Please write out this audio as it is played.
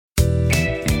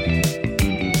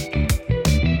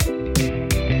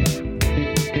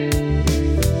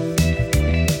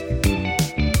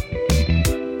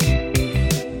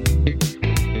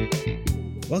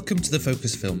Welcome to the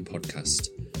Focus Film Podcast,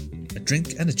 a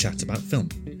drink and a chat about film.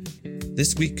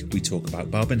 This week we talk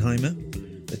about Barbenheimer,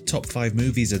 the top 5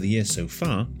 movies of the year so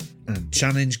far, and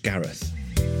Challenge Gareth.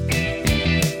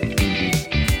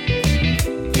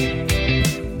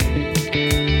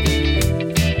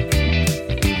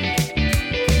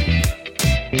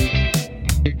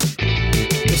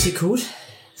 What's it called?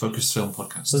 Focus Film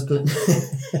Podcast.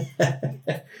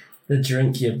 The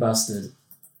drink, you bastard.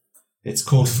 It's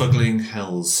called Fuggling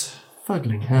Hells.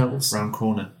 Fuggling Hells. Round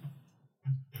corner.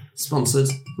 Sponsored?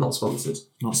 Not sponsored.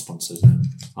 Not sponsored.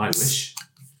 I wish.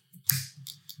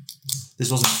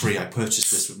 This wasn't free. I purchased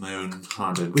this with my own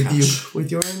hard-earned cash. With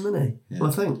your own money? Yeah.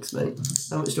 Well, thanks, mate.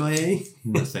 How much do I owe you?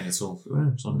 Nothing at all. Wow.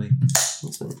 It's on me.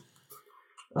 Thanks, mate.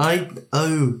 I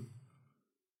owe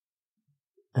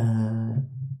a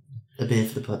beer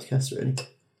for the podcast, really.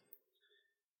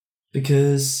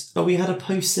 Because, we had a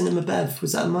post-cinema bev.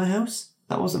 Was that in my house?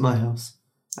 That wasn't my house.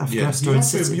 After Yeah,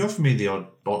 City. you offered me the odd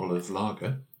bottle of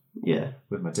lager. Yeah.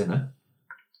 With my dinner.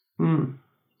 Mm.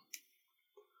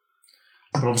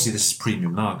 But obviously this is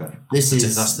premium lager. That's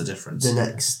the difference. The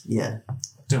next, yeah.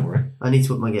 Don't worry. I need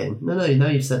to up my game. No, now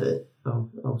you've said it.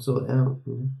 I'll sort it out.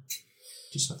 Yeah.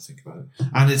 Just have to think about it.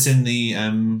 And it's in the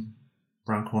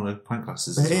brown corner pint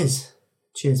glasses. It is.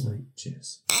 Cheers, mate.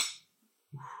 Cheers.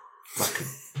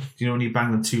 Do you know when you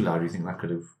bang them too loud, you think that could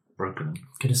have broken them?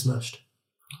 Could have smashed.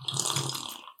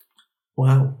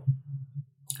 Wow.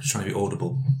 Just trying to be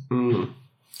audible. Mm.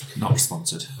 Not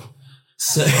sponsored.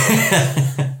 So,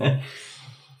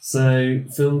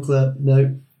 film club.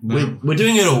 No. We're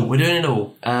doing it all. We're doing it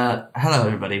all. Hello,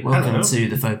 everybody. Welcome to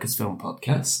the Focus Film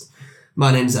Podcast.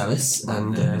 My name's Alice,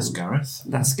 and it's Gareth.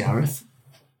 That's Gareth.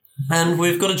 And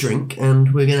we've got a drink,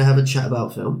 and we're going to have a chat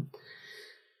about film.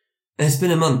 It's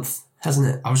been a month, hasn't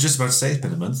it? I was just about to say it's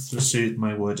been a month. Just so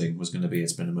my wording was going to be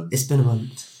it's been a month. It's been a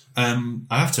month.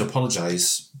 I have to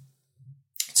apologise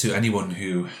to anyone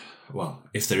who,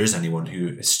 if there is anyone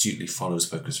who astutely follows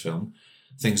Focus Film,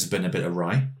 things have been a bit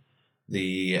awry.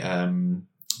 The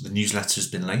newsletter's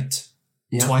been late.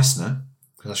 Yeah. Twice now,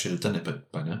 because I should have done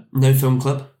it by now. No film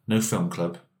club? No film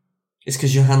club. It's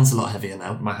because your hand's a lot heavier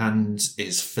now. My hand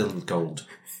is filled with gold.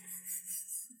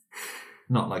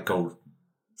 Not like gold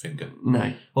finger.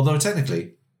 No. Although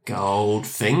technically... Gold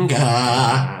finger!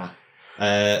 I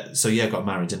got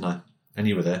married, didn't I? And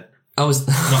you were there. I was...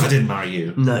 No, I didn't marry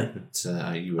you. No.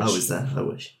 But you wish. I was there, I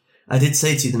wish. I did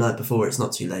say to you the night before, it's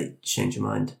not too late to change your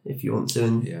mind if you want to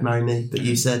and marry me. But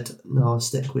you said, no, I'll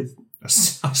stick with... I'll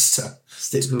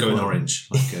stick with going one. orange,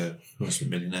 like Who Wants to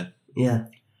Be a Millionaire. Yeah.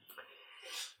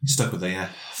 Stuck with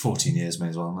 14 years, may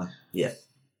as well, haven't I? Yeah.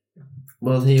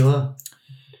 Well, here you are.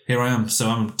 Here I am, so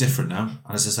I'm different now.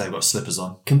 As I say, I've got slippers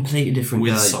on. Completely different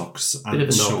with guy. socks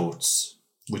and shorts,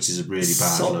 which is a really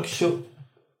bad look.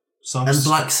 Socks? And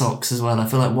black socks as well. I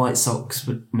feel like white socks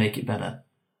would make it better.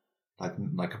 Like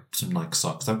some Nike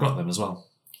socks. I've got them as well.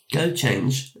 Go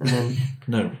change and then...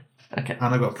 No. Okay.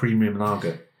 And I've got a premium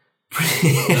lager.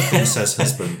 It says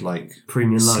husband, like...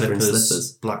 Premium lager and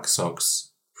slippers. Black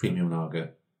socks, premium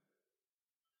lager.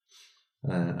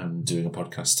 I'm doing a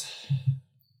podcast.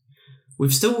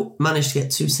 We've still managed to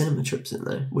get 2 cinema trips in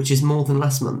though, which is more than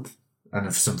last month.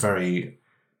 And some very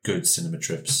good cinema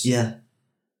trips. Yeah.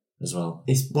 As well.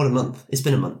 It's been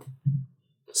a month.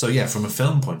 So yeah, from a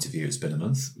film point of view, it's been a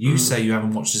month. You say you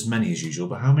haven't watched as many as usual,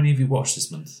 but how many have you watched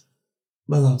this month?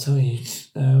 Well, I'll tell you.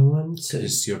 1, 2...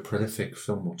 Because you're a prolific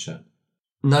film watcher.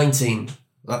 19.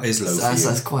 That is low for you.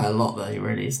 That's quite a lot though,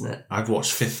 really, isn't it? I've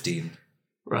watched 15.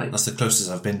 Right. That's the closest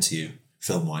I've been to you,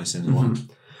 film-wise, in one.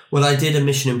 Well, I did a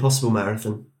Mission Impossible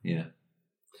marathon. Yeah.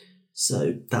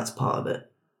 So that's part of it.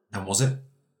 And was it?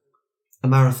 A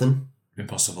marathon.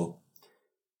 Impossible.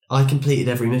 I completed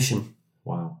every mission.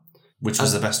 Wow. Which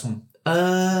was the best one?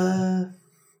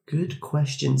 Good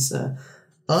question, sir.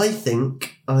 I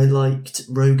think I liked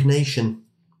Rogue Nation,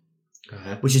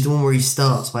 which is the one where he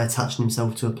starts by attaching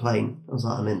himself to a plane. I was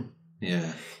like, I'm in.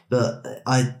 Yeah. But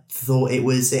I thought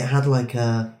it had like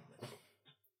a...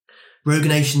 Rogue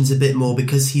Nation's a bit more,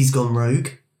 because he's gone rogue,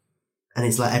 and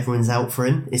it's like everyone's out for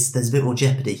him, there's a bit more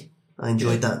jeopardy. I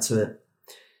enjoyed that to it.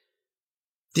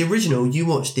 The original, you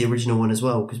watched the original one as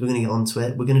well, because we're going to get onto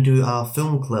it. We're going to do our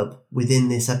film club within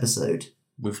this episode.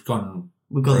 We've gone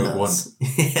Rogue One.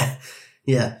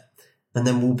 Yeah. And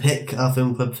then we'll pick our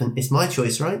film club. It's my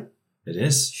choice, right? It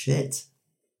is. Shit.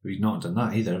 We've not done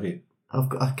that either, have you?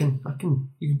 I can.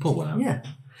 You can pull one out. Yeah.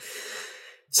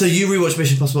 So you rewatched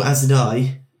Mission Impossible, as did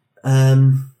I.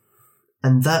 And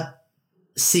that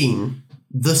scene,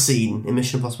 the scene in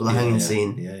Mission Impossible, the hanging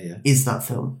scene, is that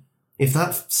film. If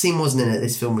that scene wasn't in it,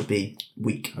 this film would be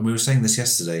weak. And we were saying this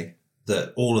yesterday.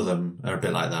 that all of them are a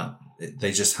bit like that.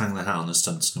 They just hang their hat on the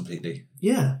stunts completely.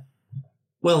 Yeah.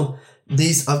 Well,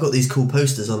 I've got these cool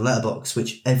posters on Letterboxd,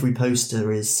 which every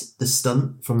poster is the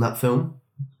stunt from that film,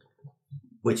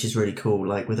 which is really cool,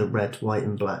 like with a red, white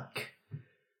and black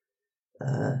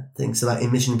thing. So like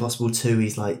in Mission Impossible 2,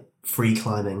 he's like free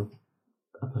climbing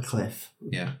up a cliff.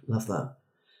 Yeah. Love that.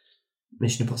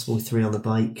 Mission Impossible 3 on the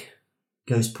bike.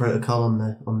 Ghost Protocol on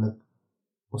the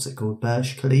what's it called?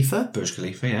 Burj Khalifa? Burj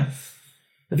Khalifa, yeah.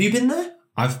 Have you been there?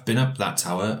 I've been up that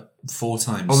tower 4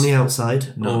 times. On the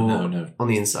outside? No, or no. On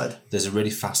the inside? There's a really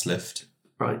fast lift.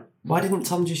 Right. Why didn't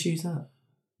Tom just use that?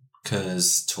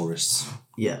 Because tourists.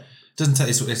 Yeah. Doesn't take,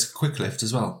 it's a quick lift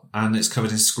as well, and it's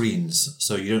covered in screens,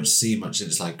 so you don't see much.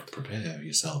 It's like, prepare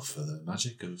yourself for the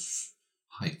magic of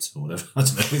height or whatever. I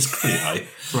don't know. It's pretty high,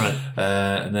 Right?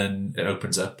 And then it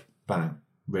opens up, bang,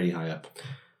 really high up.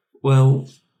 Well,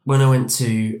 when I went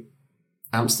to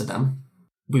Amsterdam,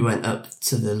 we went up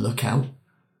to the lookout.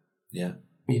 Yeah.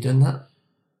 Have you done that?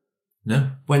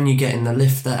 No. When you get in the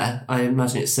lift there, I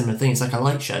imagine it's a similar thing. It's like a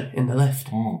light show in the lift.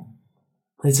 Oh.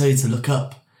 They tell you to look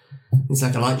up. It's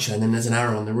like a light show, and then there's an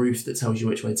arrow on the roof that tells you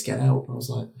which way to get out. I was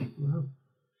like, wow.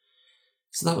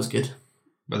 So that was good.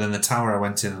 But then the tower I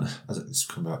went in, it's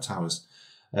come about towers,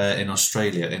 in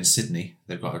Australia, in Sydney,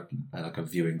 they've got a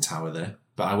viewing tower there.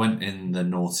 But I went in the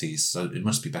noughties, so it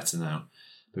must be better now.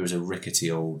 There was a rickety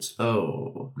old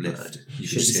lift. Right. You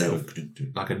could just go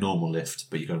like a normal lift,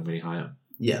 but you're going really high up.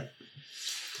 Yeah.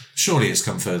 Surely it's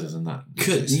come further than that.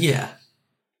 Could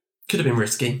have been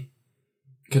risky.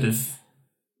 Could have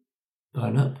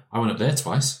blown up. I went up there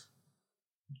twice.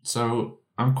 So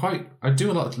I do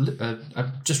a lot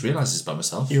I've just realised this about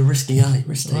myself. You're a risky guy,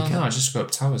 risk taker. No, I just go up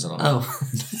towers a lot. Oh.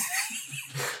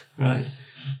 Right.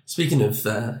 Speaking of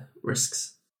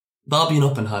risks, Barbie and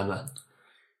Oppenheimer.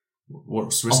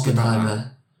 What's risky about that?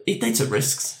 Oppenheimer. They took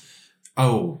risks.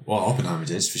 Oh, well, Oppenheimer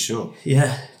did, for sure.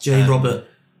 Yeah, J. Robert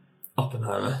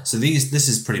Oppenheimer. So this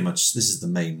is the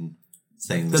main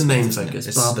thing. The main focus,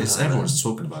 Barbenheimer. Everyone's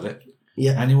talking about it.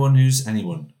 Yeah. Anyone who's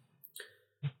anyone.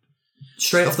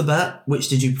 Straight off the bat, which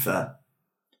did you prefer?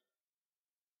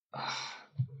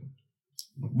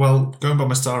 Well, going by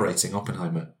my star rating,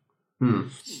 Oppenheimer.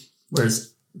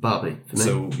 Whereas Barbie, for me.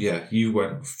 So, yeah, you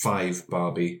went 5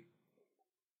 Barbie.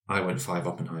 I went 5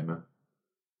 Oppenheimer.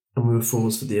 And we were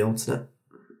 4s for the alternate.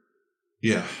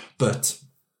 Yeah, but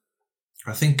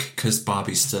I think because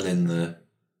Barbie's still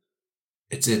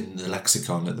it's in the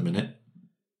lexicon at the minute.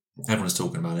 Everyone's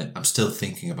talking about it. I'm still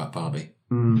thinking about Barbie.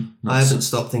 I haven't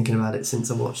stopped thinking about it since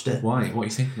I watched it. Why? What are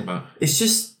you thinking about? It's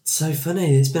just so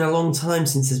funny. It's been a long time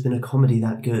since there's been a comedy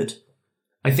that good.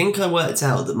 I think I worked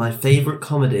out that my favourite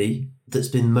comedy that's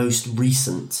been most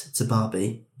recent to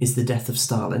Barbie is The Death of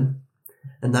Stalin.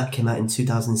 And that came out in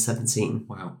 2017.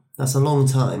 Wow. That's a long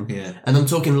time. Yeah. And I'm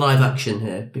talking live action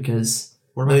here because...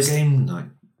 What about Game Night?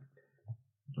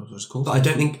 What was it called? But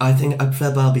I think I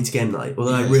prefer Barbie to Game Night,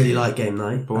 although I really like Game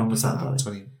Night. But when was that out?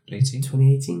 2018?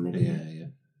 2018, maybe? Yeah.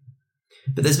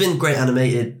 But there's been great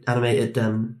animated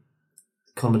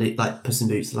comedy, like Puss in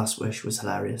Boots, The Last Wish was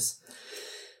hilarious,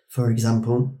 for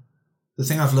example. The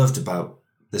thing I've loved about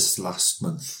this last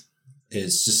month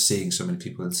is just seeing so many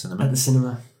people in the cinema. At the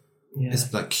cinema. Yeah.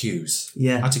 It's like queues.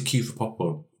 Yeah. I had to queue for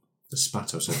popcorn. The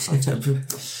spat, I was so excited.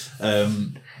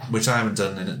 Which I haven't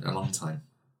done in a long time.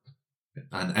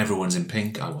 And everyone's in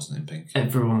pink. I wasn't in pink.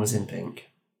 Everyone was in pink.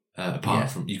 Apart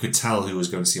from, you could tell who was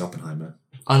going to see Oppenheimer.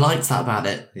 I liked that about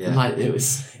it. Yeah. Like it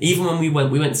was, even when we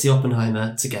went to see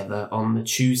Oppenheimer together on the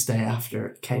Tuesday after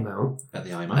it came out. At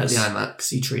the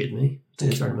IMAX. You treated me.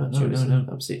 Thank you very much. No.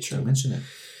 Absolutely true. Don't mention it.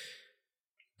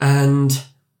 And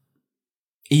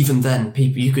even then,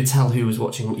 you could tell who was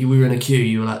watching. We were in a queue.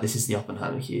 You were like, "This is the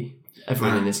Oppenheimer queue."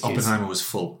 Everyone in this queue. Oppenheimer was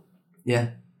full.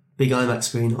 Yeah, big IMAX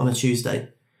screen on a Tuesday.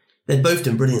 They've both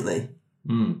done brilliantly.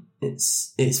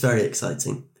 It's very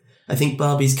exciting. I think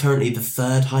Barbie's currently the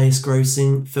 3rd highest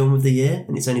grossing film of the year,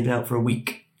 and it's only been out for a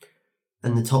week.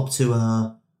 And the top 2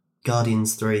 are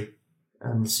Guardians 3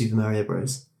 and Super Mario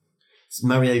Bros.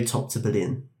 Mario topped $1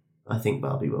 billion. I think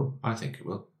Barbie will. I think it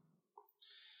will.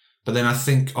 But then I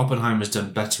think Oppenheimer's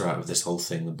done better out of this whole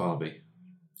thing than Barbie.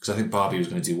 Because I think Barbie was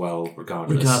going to do well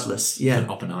regardless. Yeah. And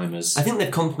Oppenheimer's... I think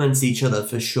they've complemented each other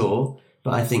for sure,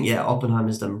 but I think,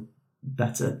 Oppenheimer's done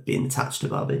better being attached to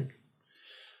Barbie.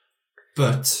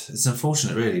 But it's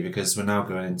unfortunate, really, because we're now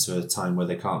going into a time where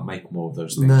they can't make more of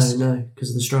those things. No, because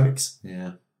of the strikes.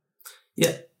 Yeah.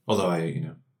 Yeah. Although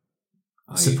I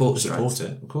support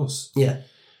it, of course. Yeah.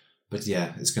 But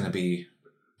yeah, it's going to be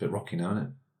a bit rocky now, isn't it?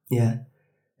 Yeah.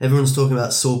 Everyone's talking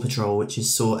about Saw Patrol, which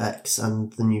is Saw X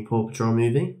and the new Paw Patrol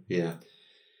movie. Yeah.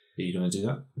 you going to do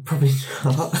that? Probably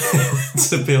not,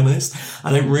 to be honest.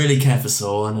 I don't really care for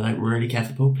Saw and I don't really care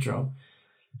for Paw Patrol.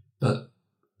 But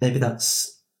maybe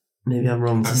I'm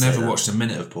wrong to I've say never that. watched a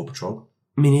minute of Paw Patrol.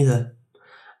 Me neither.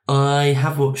 I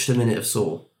have watched a minute of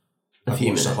Saw. I've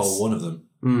watched a whole one of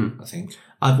them, I think.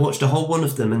 I've watched a whole one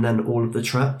of them and then all of the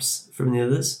traps from the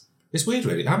others. It's weird,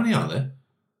 really. How many are there?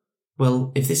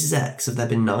 Well, if this is X, have there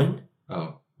been 9?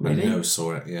 Oh, Maybe? I know,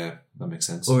 saw it. Yeah, that makes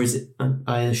sense. Or is it,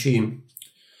 I assume.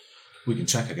 We can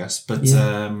check, I guess. But with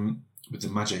the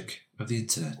magic of the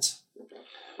internet.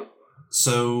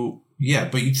 So, yeah,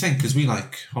 but you'd think, because we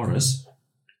like horrors,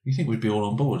 you think we'd be all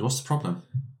on board. What's the problem?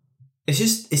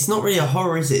 It's not really a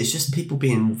horror, is it? It's just people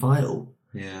being vile.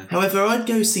 Yeah. However, I'd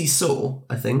go see Saw,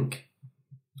 I think.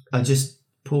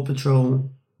 Paw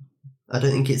Patrol, I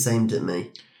don't think it's aimed at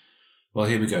me. Well,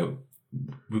 here we go.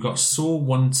 We've got Saw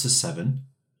 1 to 7,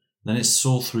 then it's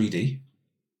Saw 3D.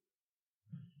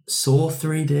 Saw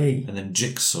 3D. And then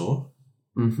Jigsaw,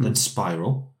 Mm-hmm. then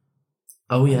Spiral.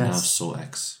 Oh, And now yes. Saw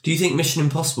X. Do you think Mission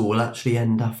Impossible will actually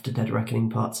end after Dead Reckoning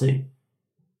Part 2?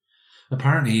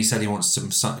 Apparently, he said he wants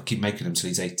to keep making them till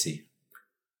he's 80.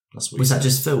 That's what Was he that said.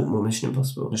 just film or Mission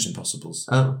Impossible? Mission Impossibles.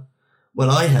 Oh.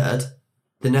 Well, I heard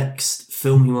the next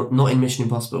film he wants, not in Mission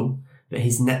Impossible, but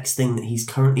his next thing that he's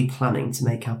currently planning to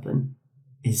make happen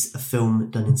is a film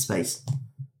done in space.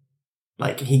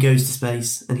 Like, he goes to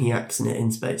space and he acts in it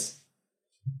in space.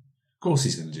 Of course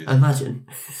he's going to do that. Imagine.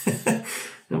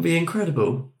 That'd be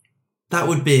incredible. That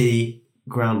would be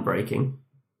groundbreaking.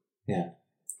 Yeah.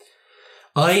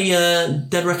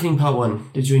 Dead Reckoning Part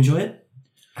 1, did you enjoy it?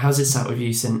 How's it sat with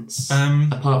you since,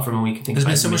 apart from a week? There's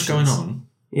been so much going on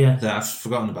that I've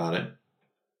forgotten about it.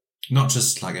 Not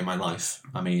just like in my life.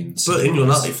 I mean... But in your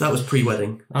life, that was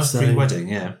pre-wedding. That was pre-wedding,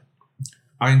 yeah.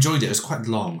 I enjoyed it. It was quite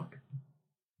long,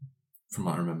 from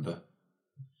what I remember.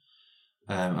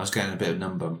 I was getting a bit of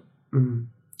numb bum. Mm.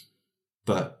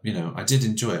 But, you know, I did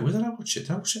enjoy it. Where did I watch it?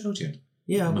 Did I watch it Odeon?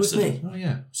 Yeah, with me. Oh,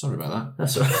 yeah. Sorry about that.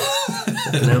 That's all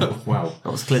right. Wow.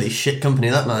 That was clearly shit company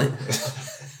that night.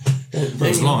 It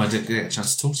was long. I didn't get a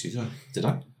chance to talk to you, did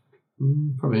I?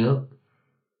 Probably not.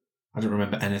 I don't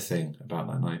remember anything about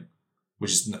that night,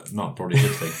 which is not probably a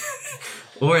good thing.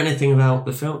 Or anything about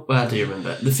the film. Well, I do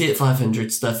remember. The Fiat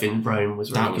 500 stuff in Rome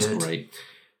was really good. That was great.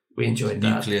 We enjoyed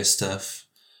that. Nuclear stuff.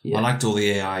 Yeah. I liked all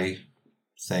the AI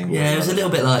thing. Yeah, it was a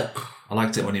little bit like... I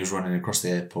liked it when he was running across the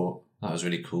airport. That was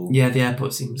really cool. Yeah, the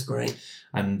airport seems great.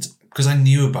 And because I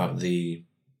knew about the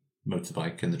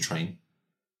motorbike and the train,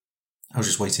 I was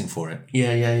just waiting for it.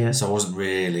 Yeah. So I wasn't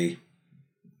really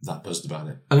that buzzed about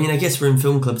it. I mean, I guess we're in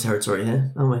film club territory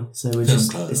here, aren't we? So we're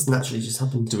it's naturally just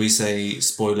happened. Do we say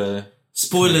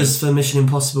spoilers for Mission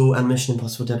Impossible and Mission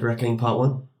Impossible Dead Reckoning Part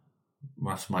 1?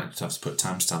 I might have to put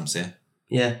timestamps here.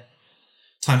 Yeah.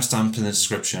 Timestamp in the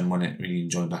description when it really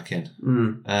join back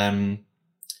in.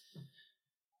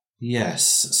 Yes,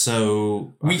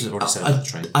 so I've already said about the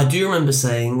train. I do remember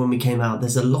saying when we came out,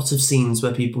 there's a lot of scenes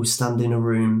where people stand in a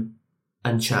room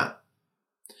and chat.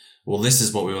 Well, this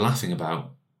is what we were laughing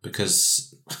about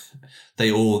because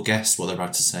they all guessed what they're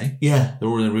about to say. Yeah. They're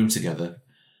all in a room together.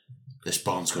 This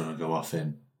bomb's going to go off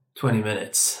in 20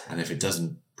 minutes. And if it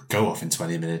doesn't go off in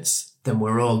 20 minutes... then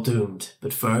we're all doomed.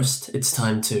 But first, it's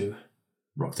time to...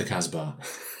 rock the Casbah.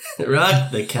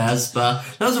 Rock the Casbah.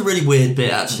 That was a really weird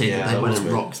bit, actually, Yeah, that they went and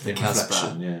weird. rocked the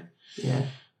Casbah. Yeah.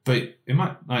 But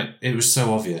it was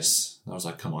so obvious. I was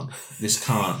like, come on,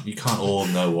 you can't all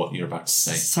know what you're about to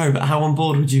say. Sorry, but how on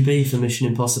board would you be for Mission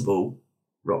Impossible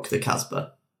Rock the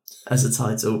Casbah as a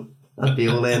title? I'd be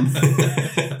all in.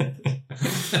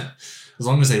 As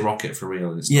long as they rock it for real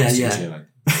and it's not CGI.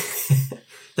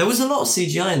 There was a lot of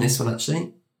CGI in this one,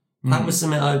 actually. That was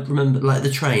something I remember, like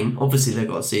the train. Obviously, they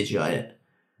got to CGI it.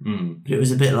 But it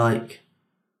was a bit like...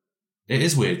 It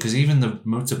is weird, because even the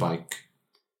motorbike,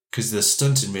 because the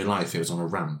stunt in real life, it was on a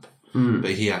ramp. But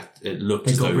it looked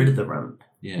They as got though... rid of the ramp.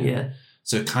 Yeah.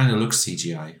 So it kind of looks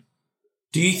CGI.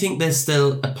 Do you think there's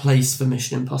still a place for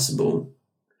Mission Impossible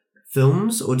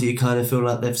films, or do you kind of feel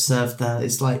like they've served that?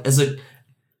 It's like,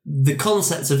 the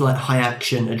concept of like high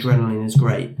action, adrenaline is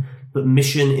great, but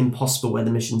Mission Impossible, where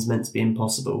the mission's meant to be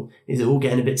impossible, is it all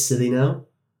getting a bit silly now?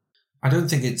 I don't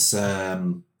think it's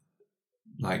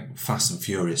like Fast and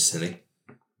Furious silly.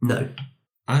 No.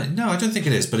 No, I don't think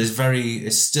it is, but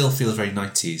it still feels very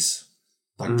 90s.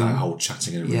 Like that whole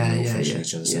chatting in a room and all finishing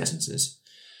each other's sentences.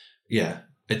 Yeah,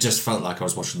 it just felt like I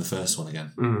was watching the first one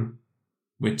again.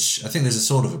 Which I think there's a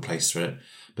sort of a place for it,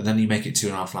 but then you make it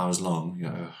 2.5 hours long.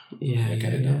 You go,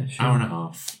 get it done. Sure. Hour and a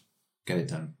half, get it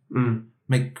done.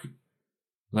 Make,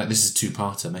 like this is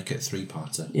 2-parter, make it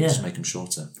 3-parter. Yeah. Just make them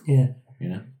shorter. Yeah. you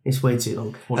know? It's way too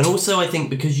long. What and do- also, I think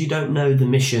because you don't know the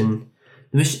mission,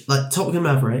 like Top Gun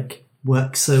Maverick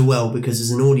works so well because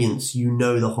as an audience, you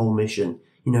know the whole mission.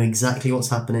 You know exactly what's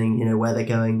happening, you know where they're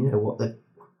going, you know what they've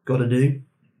got to do.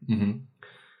 Mm-hmm.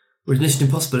 Whereas Mission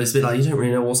Impossible, it's a bit like you don't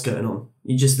really know what's going on.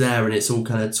 You're just there and it's all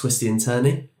kind of twisty and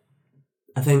turny.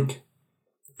 I think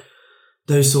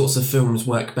those sorts of films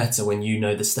work better when you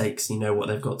know the stakes, you know what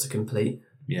they've got to complete.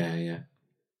 Yeah.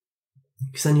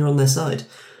 Because then you're on their side.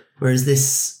 Whereas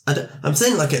this, I'm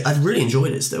saying like I really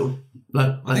enjoyed it still.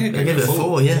 Like I think gave it a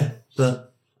 4, yeah.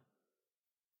 But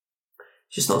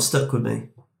it's just not stuck with me.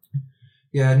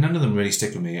 Yeah, none of them really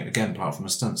stick with me, again, apart from the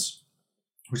stunts.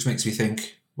 Which makes me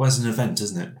think, well, it's an event,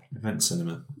 isn't it? Event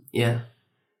cinema. Yeah.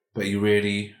 But you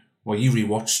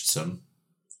rewatched some.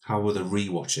 How were the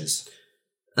rewatches?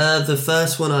 The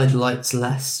first one I liked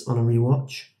less on a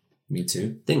rewatch. Me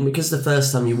too. I think because the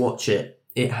first time you watch it,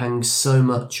 it hangs so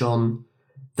much on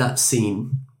that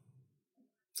scene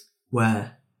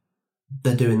where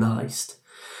they're doing the heist.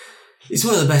 It's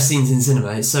one of the best scenes in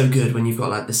cinema. It's so good when you've got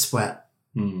like the sweat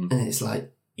and it's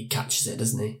like, he catches it,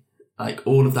 doesn't he? Like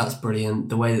all of that's brilliant.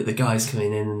 The way that the guy's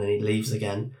coming in and then he leaves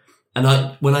again.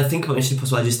 And when I think about Mission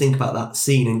Impossible, I just think about that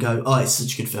scene and go, oh, it's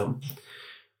such a good film.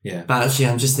 Yeah. But actually,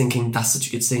 I'm just thinking that's such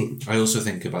a good scene. I also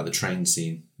think about the train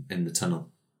scene in the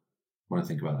tunnel when I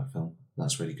think about that film.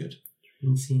 That's really good.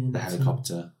 The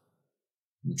helicopter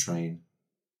and the train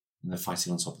and they're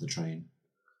fighting on top of the train.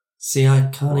 See, I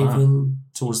can't even...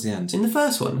 Towards the end. In the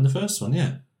first one? In the first one,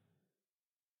 yeah.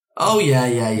 Oh, yeah.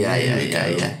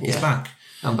 It's back.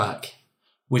 I'm back.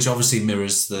 Which obviously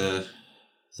mirrors the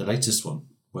latest one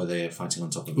where they're fighting on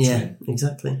top of the train. Yeah,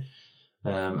 exactly.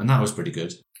 And that was pretty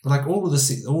good. Like all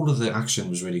of the action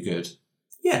was really good.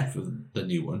 Yeah. For the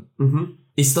new one. Mm-hmm.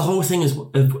 It's the whole thing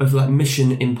of like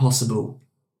Mission Impossible.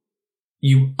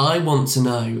 I want to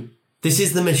know, this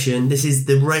is the mission, this is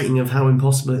the rating of how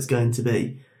impossible it's going to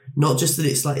be. Not just that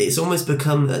it's almost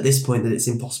become at this point that it's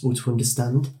impossible to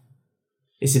understand.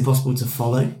 It's impossible to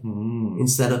follow.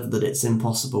 Instead of that it's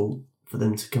impossible for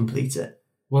them to complete it.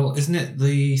 Well, isn't it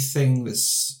the thing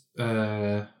that's, what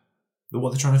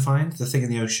they're trying to find? The thing in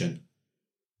the ocean.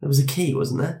 There was a key,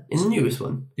 wasn't there? In the newest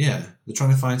one. Yeah, they're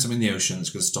trying to find something in the ocean that's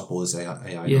going to stop all this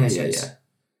AI nonsense. Yeah.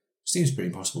 Seems pretty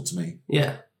impossible to me.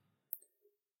 Yeah.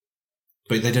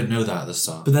 But they don't know that at the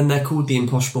start. But then they're called the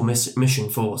Impossible Mission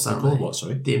Force, aren't they? They're called what,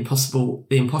 sorry? The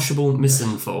Impossible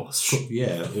Mission Force.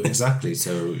 Yeah, exactly.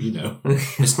 So,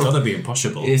 it's got to be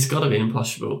impossible. It's got to be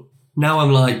impossible. Now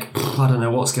I'm like, I don't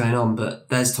know what's going on, but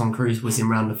there's Tom Cruise whizzing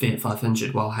round a Fiat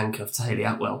 500 while handcuffed to Hayley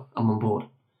Atwell. I'm on board.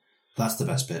 That's the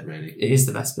best bit, really. It is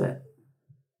the best bit.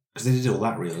 Because they did all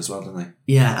that real as well, didn't they?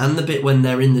 Yeah, and the bit when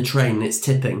they're in the train and it's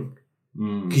tipping.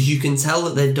 Because you can tell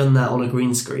that they've done that on a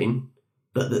green screen,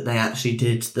 but that they actually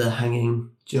did the hanging.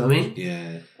 Do you know what I mean?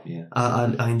 Yeah.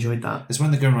 I enjoyed that. It's when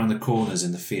they're going around the corners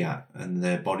in the Fiat and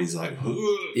their body's like...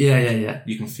 Yeah.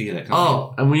 You can feel it.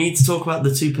 And we need to talk about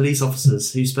the 2 police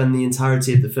officers who spend the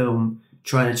entirety of the film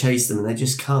trying to chase them and they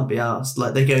just can't be arsed.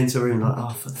 Like, they go into a room like,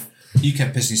 oh, for You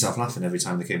kept pissing yourself laughing every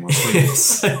time they came on screen. It's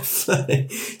so funny.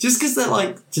 Just because they're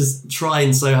like just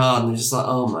trying so hard and they're just like,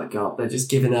 oh my God, they're just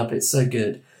giving up. It's so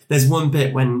good. There's one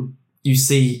bit when you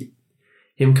see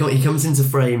him, he comes into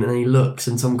frame and then he looks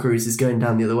and Tom Cruise is going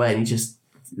down the other way and he just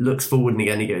looks forward and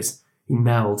again he goes, he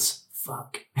mouths,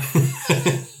 fuck.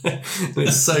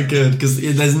 It's so good because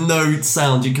there's no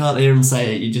sound. You can't hear him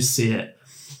say it. You just see it,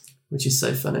 which is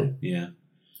so funny. Yeah.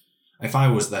 If I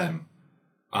was them,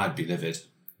 I'd be livid.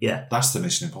 Yeah. That's the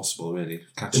Mission Impossible, really.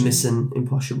 The Mission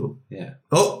Impossible. Yeah.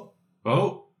 Oh!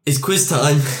 It's quiz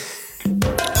time.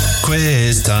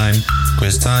 Quiz time.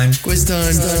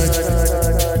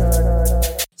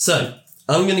 So,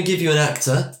 I'm going to give you an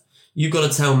actor. You've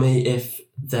got to tell me if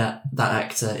that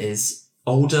actor is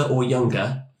older or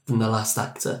younger than the last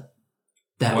actor.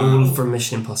 They're all from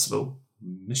Mission Impossible.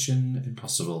 Mission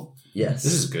Impossible. Yes.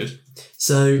 This is good.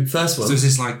 So, first one. So is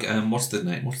this like, what's the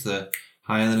name? What's the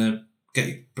higher than a...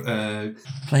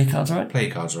 Play cards, right? Play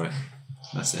cards, right.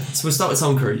 That's it. So we'll start with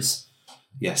Tom Cruise.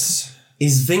 Yes.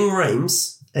 Is Ving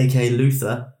Rhames, aka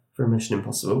Luther from Mission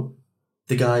Impossible,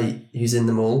 the guy who's in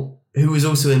them all, who was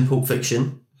also in Pulp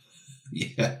Fiction?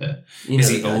 Yeah. Is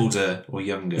he older or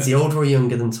younger? Is he older or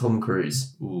younger than Tom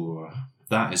Cruise? Ooh,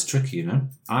 that is tricky,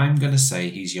 I'm going to say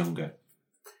he's younger.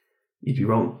 You'd be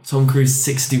wrong. Tom Cruise,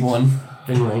 61.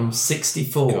 Ving Rhames,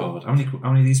 64. God, how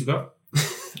many of these we got?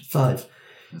 5.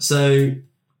 So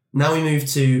now we move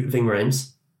to Ving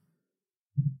Rhames,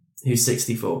 who's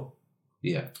 64.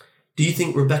 Yeah. Do you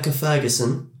think Rebecca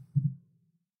Ferguson,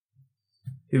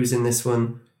 who was in this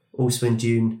one, also in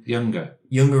Dune, younger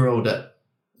or older?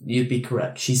 You'd be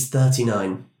correct. She's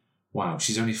 39. Wow,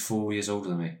 she's only 4 years older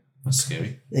than me. That's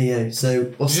scary. There you go. So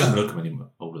what's She that? doesn't look any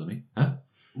older than me. Huh?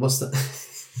 What's that?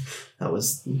 That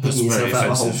was That's digging very yourself out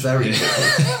of a hole offensive. very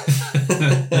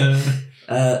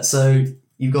quickly. So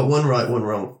you've got one right, one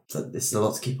wrong. So this is a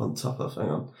lot to keep on top of. Hang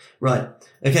on. Right.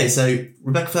 Okay, so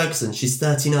Rebecca Ferguson, she's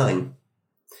 39.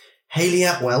 Hayley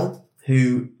Atwell,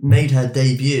 who made her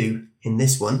debut in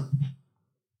this one.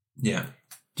 Yeah.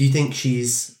 Do you think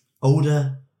she's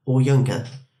older or younger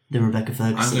than Rebecca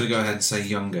Ferguson? I'm going to go ahead and say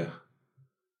younger.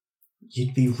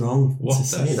 You'd be wrong to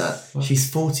say that. Fuck? She's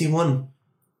 41.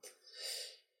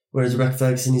 Whereas Rebecca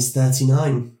Ferguson is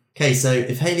 39. Okay, so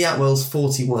if Hayley Atwell's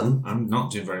 41... I'm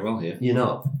not doing very well here. You're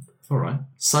not. All right.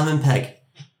 Simon Pegg,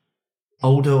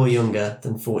 older or younger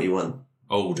than 41?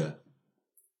 Older.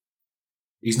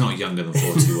 He's not younger than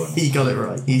 41. He got it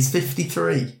right. He's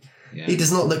 53. Yeah, He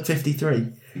does not look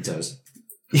 53. he does.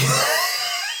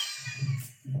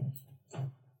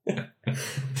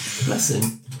 Bless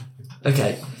him.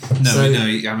 Okay. No, so,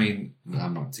 I mean,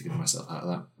 I'm not taking myself out of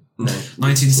that. No.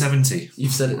 1970.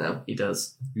 You've said it now. He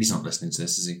does. He's not listening to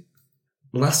this, is he?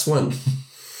 Last one.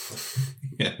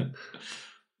 Yeah.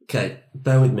 Okay,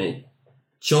 bear with me.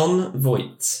 John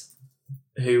Voight,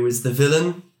 who was the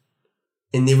villain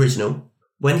in the original.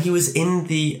 When he was in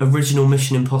the original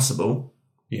Mission Impossible,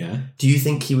 Yeah. do you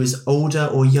think he was older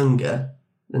or younger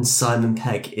than Simon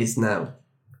Pegg is now?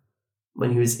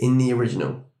 When he was in the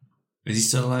original. Is he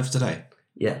still alive today?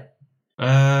 Yeah.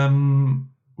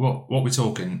 What we're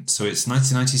talking? So it's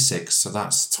 1996. So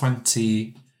that's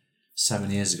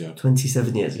 27 years ago.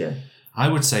 27 years ago. I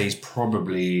would say he's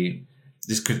probably.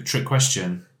 This could trick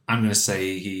question. I'm going to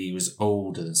say he was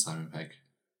older than Simon Pegg.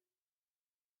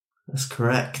 That's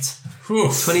correct.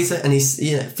 Oof. 27, and he's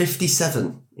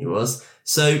 57. He was.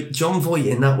 So John Voight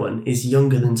in that one is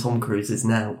younger than Tom Cruise is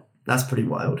now. That's pretty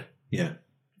wild. Yeah.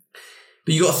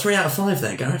 But you got a 3 out of 5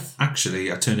 there, Gareth.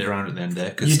 Actually, I turned it around at the end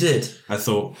there. You did. I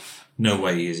thought, no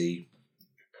way is he.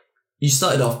 You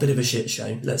started off a bit of a shit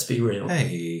show. Let's be real.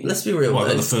 Hey. Let's be real. What, I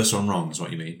got though. the first one wrong is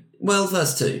what you mean? Well,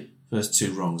 first two. First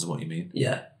two wrongs is what you mean?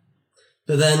 Yeah.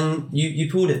 But then you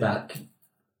pulled it back.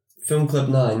 Film Club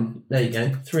 9. There you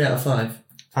go. 3 out of 5.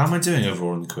 How am I doing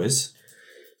overall in the quiz?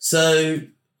 So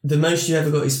the most you ever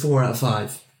got is 4 out of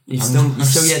 5. You've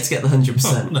still yet to get the 100%.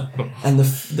 Oh, no. And the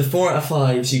 4 out of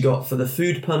 5s you got for the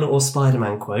food pun or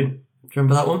Spider-Man quote. Do you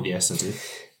remember that one? Yes, I do.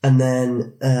 And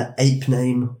then ape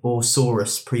name or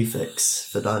saurus prefix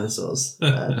for dinosaurs.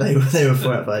 They were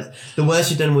 4 out of 5. The worst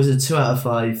you've done was a 2 out of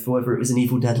 5 for whether it was an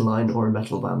Evil Dead line or a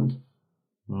metal band.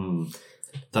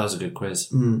 That was a good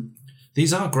quiz.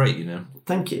 These are great, you know.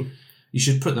 Thank you. You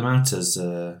should put them out as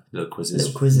little quizzes.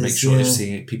 Little quizzes, Make sure yeah. you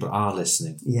see people are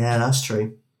listening. Yeah, that's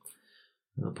true.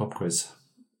 A pop quiz.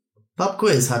 Pop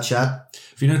quiz, Hatchat.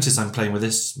 If you notice, I'm playing with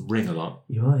this ring a lot.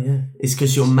 You are, yeah. It's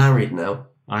because you're married now.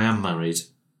 I am married.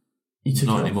 You took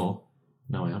Not it off. anymore.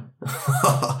 No, I am.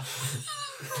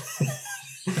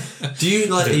 Do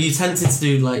you are you tempted to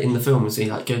do like in the films where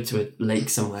you like go to a lake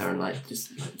somewhere and like just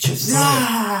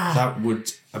That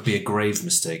would be a grave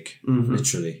mistake,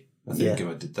 literally. I think if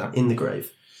I did that. in the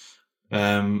grave.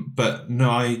 But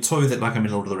no, I toy with it like I'm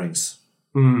in Lord of the Rings.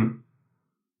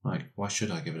 Like, why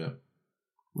should I give it up?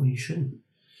 Well, you shouldn't.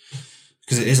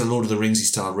 Because it is a Lord of the Ringsy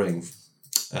style ring.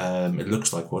 It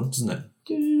looks like one, doesn't it?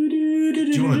 Do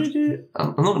you want to?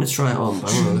 I'm not going to try it on,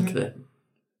 but I want to look at it.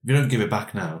 If you don't give it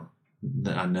back now,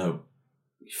 then I know.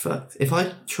 Fucked. If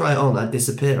I try it on, I'd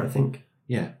disappear, I think.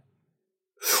 Yeah.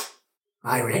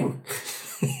 My ring.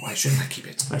 Why shouldn't I keep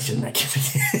it? Why shouldn't I keep it?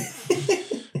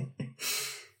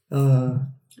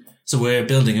 So we're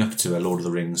building up to a Lord of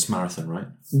the Rings marathon, right?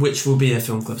 Which will be a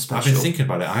Film Club special. I've been thinking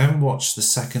about it. I haven't watched the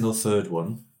second or third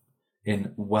one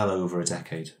in well over a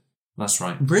decade. That's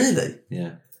right. Really?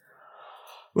 Yeah.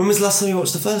 When was the last time you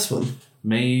watched the first one?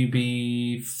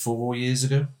 Maybe 4 years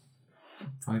ago.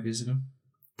 5 years ago.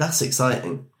 That's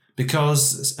exciting.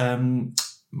 Because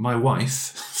my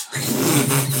wife,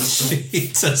 she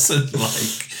doesn't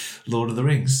like Lord of the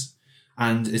Rings.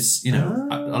 And it's, you know,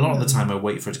 a lot of the time I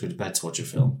wait for her to go to bed to watch a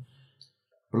film.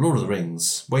 But Lord of the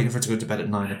Rings, waiting for her to go to bed at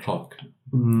 9 o'clock.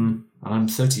 And I'm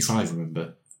 35,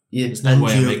 remember? There's no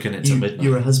way I'm making it to midnight.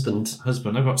 You're a husband. I've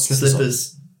got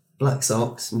slippers on. Black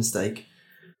socks, mistake.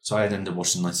 So I'd end up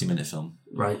watching a 90-minute film.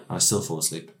 Right. I still fall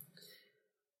asleep.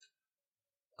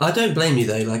 I don't blame you,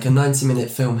 though. Like, a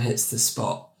 90-minute film hits the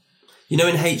spot. You know,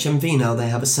 in HMV now, they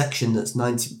have a section that's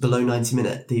below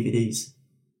 90-minute DVDs.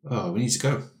 Oh, we need to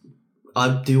go.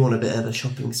 I do want a bit of a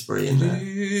shopping spree in there.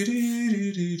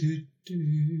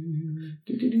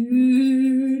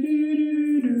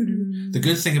 The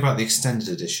good thing about the extended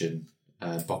edition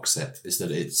box set is that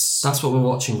it's That's what we're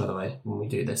watching, by the way, when we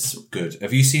do this. good.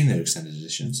 Have you seen their extended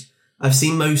editions? I've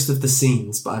seen most of the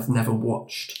scenes, but I've never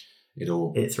watched It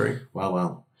all. it through.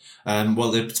 Well.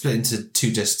 Well, they're split into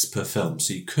 2 discs per film,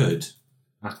 so you could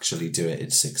actually do it in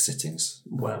 6 sittings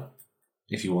Well,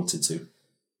 if you wanted to.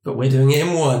 but we're doing it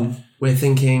in 1. We're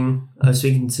thinking, I was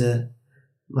speaking to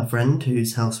my friend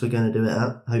whose house we're going to do it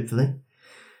at, hopefully.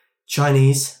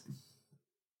 Chinese.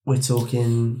 We're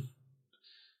talking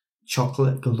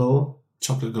chocolate galore.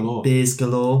 Chocolate galore. Beers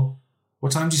galore.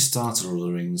 What time do you start at Lord of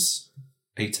the Rings?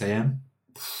 8 a.m?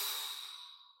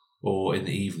 Or in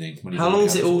the evening? When How long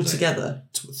is it all together?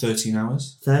 13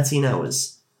 hours? 13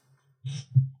 hours.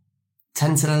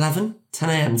 10 till 11? 10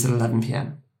 a.m. till 11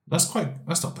 p.m. That's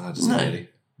not bad, is it No. really?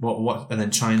 What? And then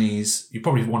Chinese, you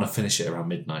probably want to finish it around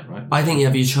midnight, right? I think you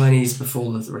have your Chinese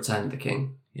before the Return of the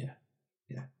King. Yeah.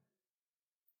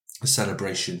 A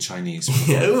celebration Chinese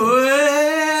for Yeah.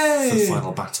 the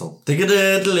final battle. Nobody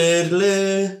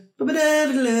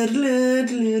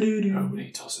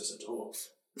tosses a dwarf.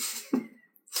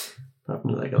 From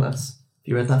Legolas. Have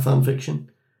you read that fan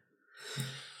fiction?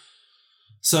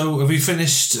 So, have we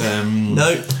finished?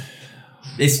 No.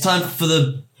 It's time for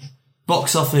the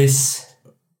box office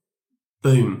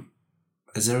boom.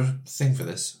 Is there a thing for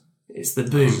this? It's the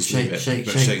boom. Just leave Shake,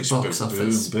 it. shake the box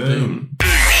office. Boom.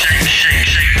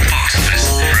 Shake the box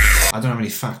office. I don't have any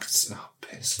facts. Oh,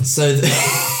 piss. So,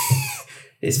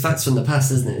 it's facts from the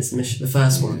past, isn't it? It's the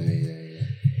first one. Yeah.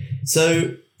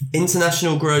 So,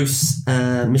 international gross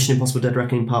Mission Impossible Dead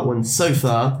Reckoning Part 1 so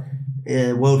far,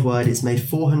 worldwide, it's made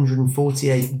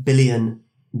 $448 billion.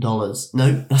 No,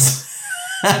 that's...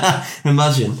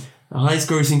 Imagine. The highest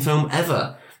grossing film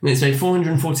ever. And it's made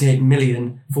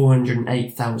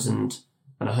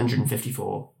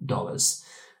 $448,408,154,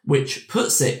 which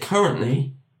puts it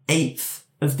currently 8th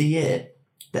of the year.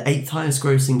 The 8th highest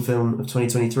grossing film of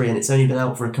 2023, and it's only been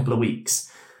out for a couple of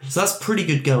weeks. So that's pretty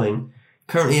good going.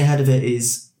 Currently ahead of it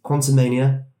is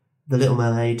Quantumania, The Little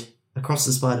Mermaid, Across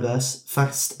the Spider-Verse,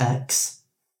 Fast X,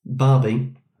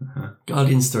 Barbie,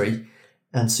 Guardians 3,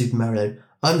 and Super Mario.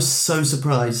 I'm so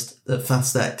surprised that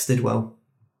Fast X did well.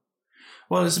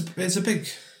 Well, it's a big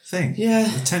thing. Yeah.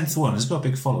 The 10th one has got a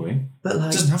big following. But It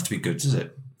like, doesn't have to be good, does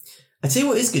it? I tell you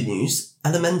what is good news.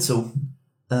 Elemental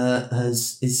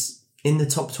is in the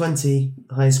top 20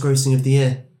 highest grossing of the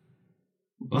year.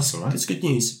 That's all right. It's good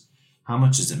news. How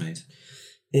much has it made?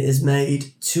 It has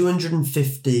made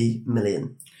 250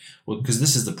 million. Well, because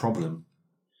this is the problem,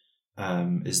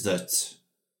 is that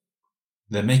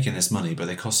they're making this money, but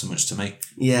they cost so much to make.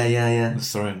 Yeah. They're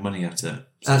throwing money at it.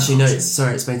 Actually, no, it's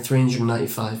made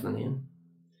 395 million.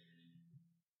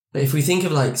 But if we think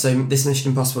of this Mission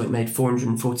Impossible, it made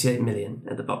 448 million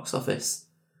at the box office,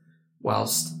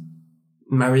 whilst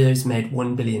Mario's made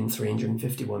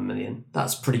 1,351 million.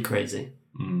 That's pretty crazy.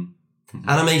 Mm-hmm.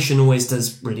 Animation always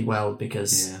does really well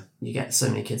because you get so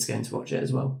many kids going to watch it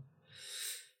as well.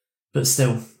 But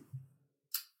still,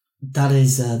 that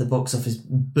is the box office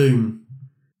boom.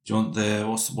 Do you want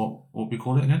what we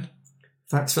call it again?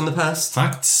 Facts from the past.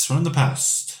 Facts from the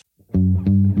past.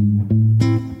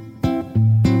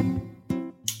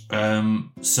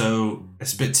 So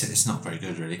it's not very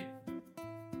good, really.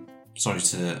 I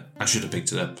should have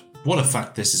picked it up. What a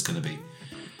fact this is going to be.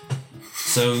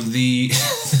 So the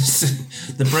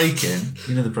break-in,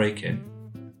 the break-in?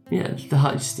 Yeah, the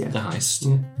heist, yeah. The heist.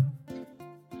 Yeah.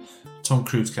 Tom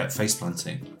Cruise kept face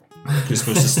planting. He was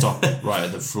supposed to stop right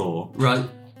at the floor. Right.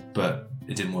 But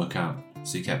it didn't work out.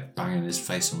 So he kept banging his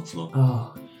face on the floor.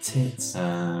 Oh, tits.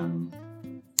 And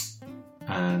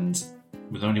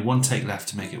with only one take left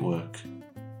to make it work,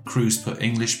 Cruise put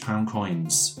English pound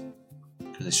coins,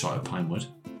 because they shot at Pinewood,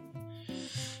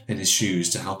 in his shoes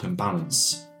to help him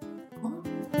balance. What?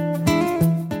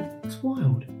 That's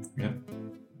wild. Yep.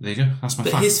 There you go. That's my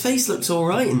fact. But his face looks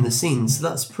alright in the scene, so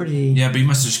that's pretty... Yeah, but he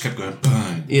must have just kept going,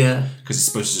 bang. Yeah. Because it's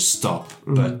supposed to just stop.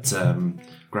 But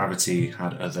gravity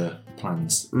had other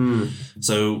plans.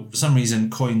 So, for some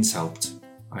reason, coins helped.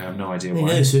 I have no idea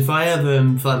why. Yeah, so if I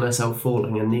ever find myself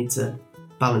falling and need to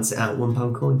balance it out,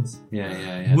 £1 coins.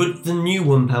 Yeah. Would the new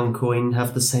 £1 coin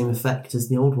have the same effect as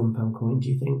the old £1 coin, do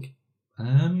you think? So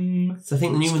I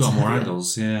think the new one's got more heavier.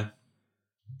 angles, yeah.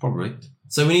 Probably.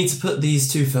 So we need to put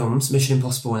these 2 films, Mission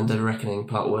Impossible and Dead Reckoning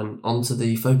Part 1, onto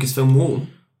the Focus Film wall.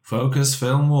 Focus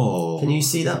Film wall. Can you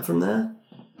see that from there?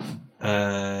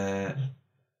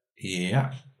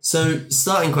 Yeah. So,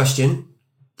 starting question.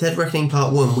 Dead Reckoning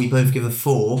Part 1, we both give a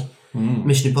 4.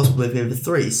 Mission Impossible, we give a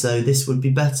 3. So this would be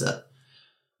better.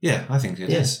 Yeah, I think it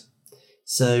is.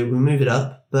 So we move it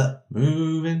up, but...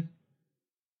 Moving.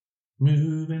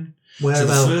 Moving. Where So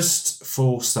about... the first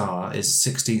 4-star is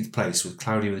 16th place with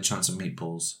Cloudy with a Chance of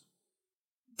Meatballs.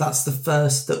 That's the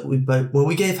first that we both... Well,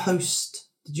 we gave Host...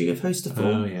 Did you give Host a 4?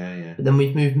 Oh, yeah. But then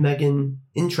we've moved Megan.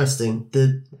 Interesting.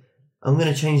 I'm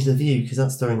going to change the view because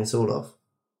that's throwing us all off.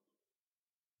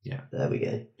 Yeah. There we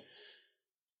go.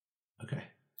 Okay.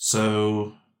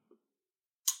 So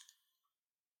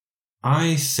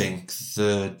I think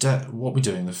what we're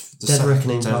doing, the Dead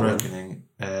Reckoning. Dead Reckoning,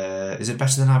 is it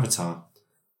better than Avatar?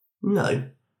 No.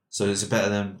 So is it better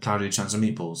than Cloudy with a Chance of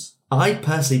Meatballs? I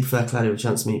personally prefer Cloudy with a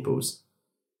Chance of Meatballs.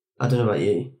 I don't know about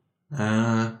you.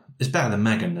 It's better than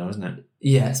Megan, though, isn't it?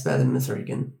 Yeah, it's better than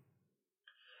Mithrigan.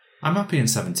 I'm happy in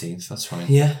 17th. That's fine.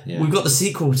 Yeah. We've got the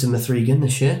sequel to Mithrigan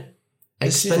this year.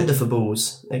 Expender for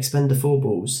balls. Expender for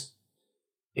balls.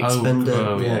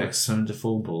 Expender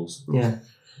for balls. Yeah.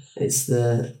 It's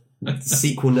the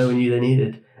sequel no one knew they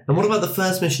needed. And what about the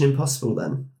first Mission Impossible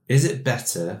then? Is it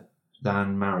better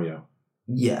than Mario?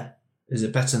 Yeah. Is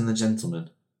it better than The Gentleman?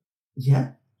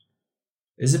 Yeah.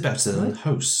 Is it better than Right.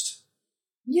 Host?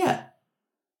 Yeah.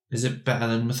 Is it better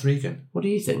than Mithrigan? What do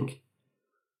you think?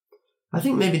 I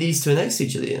think maybe these two are next to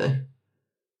each other, you know.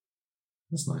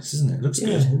 That's nice, isn't it? It looks Yeah,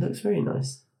 good. it looks very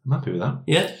nice. I'm happy with that.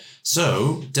 Yeah.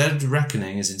 So, Dead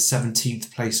Reckoning is in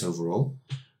 17th place overall,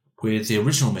 with the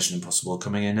original Mission Impossible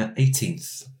coming in at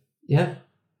 18th. Yeah.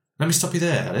 Let me stop you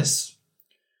there, Alice.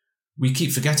 We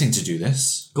keep forgetting to do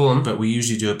this, Go on. but we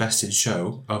usually do a best in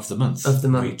show of the month. Of the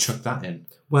month. We chuck that in.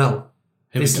 Well,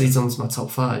 Here this we go. leads on to my top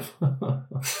 5. Oh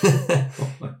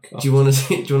my God. Do you want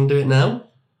to do it now?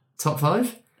 Top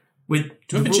 5? With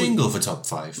Do you have a jingle for top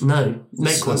 5? No,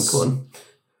 make one. That's- Go on.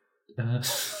 Uh,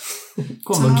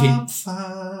 Go on, monkey. Top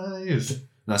 5.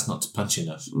 That's not punchy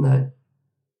enough. No.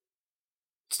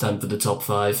 It's time for the top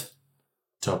 5.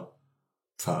 Top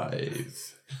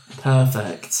 5.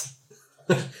 Perfect.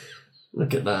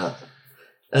 Look at that.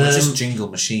 We're just jingle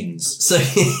machines. So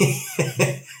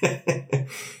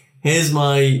here's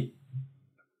my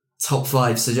top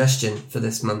 5 suggestion for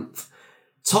this month.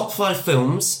 Top 5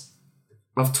 films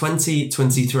of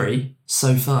 2023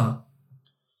 so far.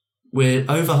 We're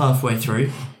over halfway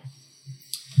through.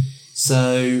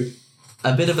 So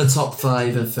a bit of a top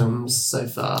 5 of films so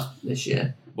far this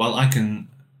year. Well,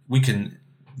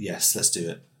 yes, let's do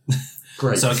it.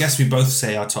 Great. So I guess we both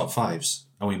say our top 5s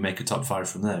and we make a top 5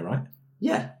 from there, right?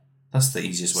 Yeah. That's the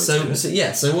easiest way to do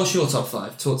it. So what's your top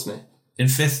 5? Talk to me. In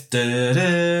 5th,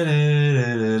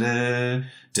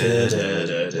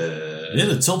 in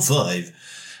the top 5.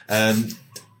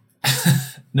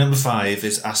 Number 5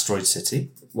 is Asteroid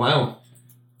City. Wow.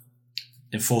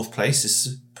 In 4th place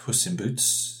is Puss in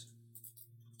Boots.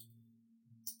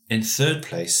 In 3rd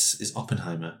place is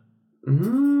Oppenheimer.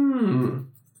 Mm.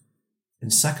 In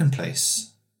 2nd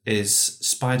place is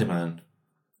Spider-Man.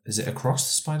 Is it Across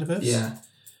the Spider-Verse? Yeah.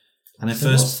 And in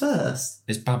So what's first first?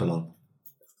 is Babylon.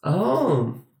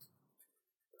 Oh.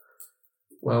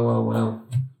 Well.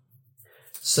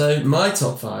 So my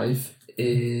top 5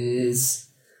 is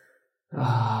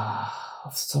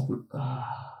off the top of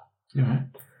You alright?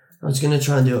 I was going to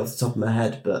try and do it off the top of my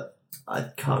head, but I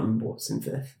can't remember what's in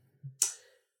 5th.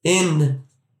 In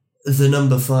the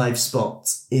number 5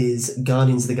 spot is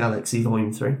Guardians of the Galaxy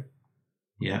Volume 3.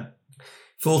 Yeah.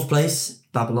 4th place,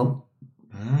 Babylon.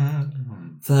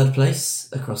 3rd place,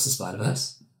 Across the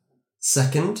Spider-Verse.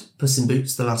 2nd, Puss in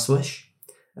Boots, The Last Wish.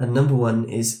 And number 1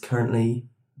 is currently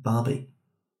Barbie.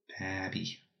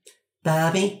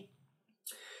 Barbie.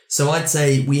 So I'd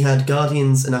say we had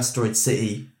Guardians and Asteroid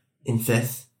City in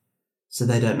 5th, so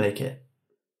they don't make it.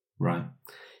 Right.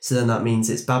 So then that means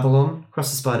it's Babylon,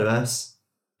 Across the Spider-Verse,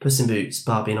 Puss in Boots,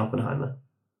 Barbie and Oppenheimer.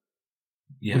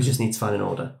 Yeah. We just need to find an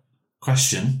order.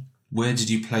 Question. Where did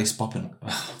you place Boppen?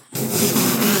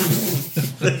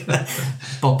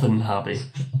 Oppenheimer.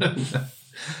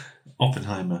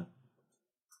 Oppenheimer.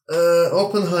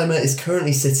 Oppenheimer is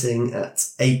currently sitting at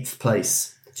 8th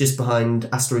place, just behind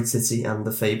Asteroid City and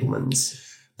The Fablemans.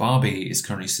 Barbie is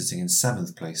currently sitting in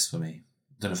 7th place for me.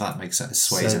 Don't know if that makes sense.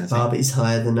 Sways So anything. Barbie's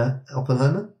higher than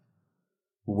Oppenheimer?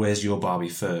 Where's your Barbie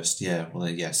first? Yeah, well,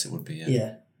 then yes, it would be. Yeah.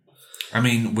 Yeah. I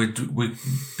mean, we're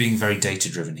being very data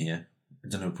driven here. I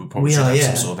don't know. We probably should have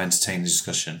some sort of entertaining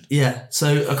discussion. Yeah.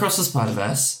 So Across the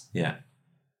Spider-Verse, Yeah.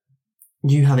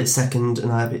 you have it 2nd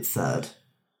and I have it 3rd.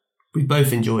 We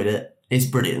both enjoyed it. It's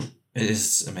brilliant. It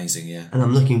is amazing. Yeah. And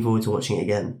I'm looking forward to watching it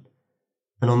again.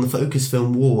 And on the Focus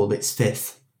Film wall, it's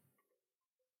 5th.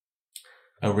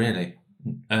 Oh, really?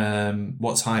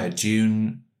 What's higher?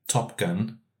 Dune, Top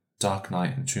Gun, Dark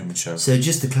Knight, and Truman Show. So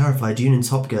just to clarify, Dune and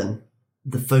Top Gun,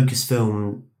 the Focus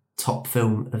Film top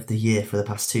film of the year for the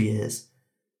past 2 years,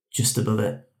 just above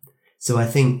it. So I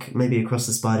think maybe Across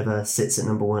the Spider-Verse sits at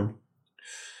number 1.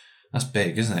 That's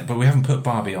big, isn't it? But we haven't put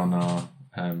Barbie on our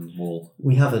wall.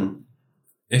 We haven't.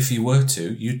 If you were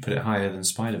to, you'd put it higher than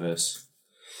Spider-Verse.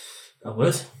 I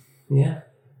would. Yeah.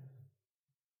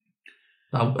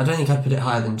 I don't think I'd put it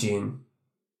higher than Dune.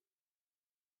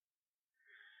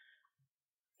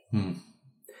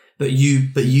 But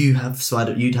you'd have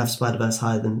Spider-Verse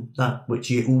higher than that, which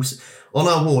you also on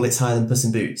our wall it's higher than Puss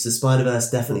in Boots. The Spider-Verse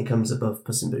definitely comes above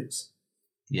Puss in Boots.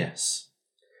 Yes.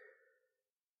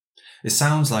 It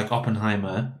sounds like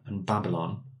Oppenheimer and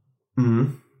Babylon are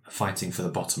fighting for the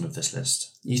bottom of this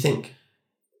list. You think?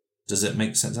 Does it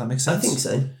make sense? Does that make sense? I think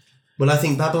so. Well, I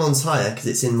think Babylon's higher because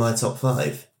it's in my top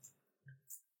 5,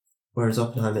 whereas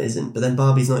Oppenheimer isn't. But then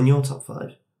Barbie's not in your top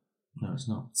 5. No, it's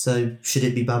not. So should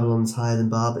it be Babylon's higher than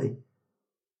Barbie?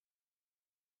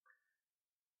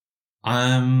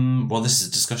 Well, this is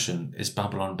a discussion. Is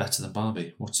Babylon better than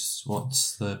Barbie? What's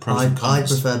the pros and I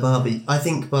cons? prefer Barbie. I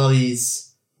think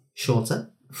Barbie's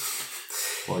shorter.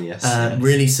 Well, yes,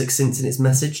 really succinct in its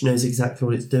message, knows exactly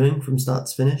what it's doing from start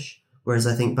to finish. Whereas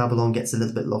I think Babylon gets a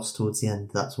little bit lost towards the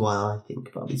end. That's why I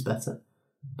think Barbie's better.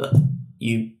 But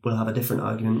you will have a different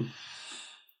argument.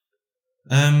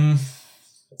 I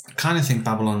kind of think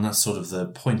Babylon, that's sort of the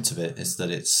point of it, is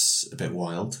that it's a bit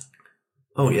wild.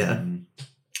 Oh, yeah.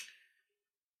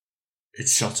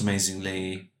 It's shot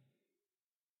amazingly.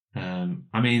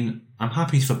 I mean, I'm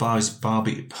happy for Barbie to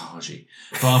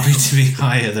be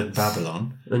higher than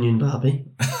Babylon. Onion Barbie.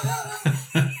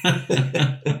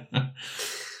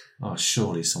 Oh,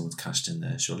 surely someone's cashed in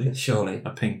there, surely. Surely. A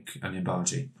pink onion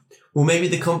Barbie. Well, maybe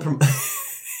the compromise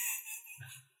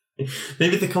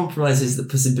is that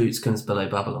Puss in Boots comes below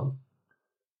Babylon.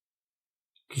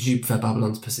 Because you prefer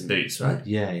Babylon to Puss in Boots, right?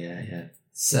 Yeah.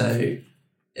 So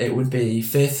it would be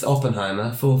 5th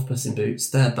Oppenheimer, 4th Puss in Boots,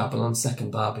 3rd Babylon,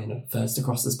 2nd Barbie, and 1st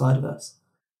Across the Spider-Verse.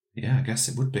 Yeah, I guess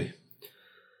it would be.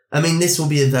 I mean, this will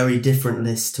be a very different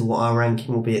list to what our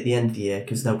ranking will be at the end of the year,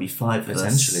 because there'll be 5 of us.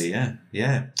 Potentially,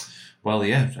 yeah. Well,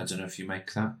 yeah, I don't know if you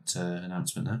make that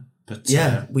announcement now. But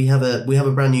yeah, we have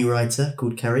a brand new writer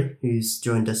called Kerry who's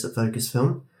joined us at Focus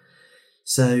Film.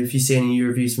 So if you see any new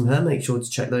reviews from her, make sure to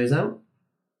check those out.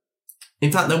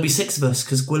 In fact, there'll be 6 of us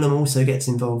because Gwilym also gets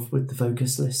involved with the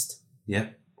Focus list. Yeah,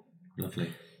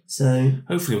 lovely. So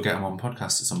hopefully we'll get him on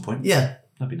podcast at some point. Yeah,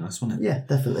 that'd be nice, wouldn't it? Yeah,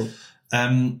 definitely.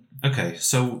 Okay,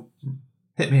 so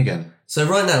hit me again. So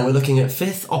right now we're looking at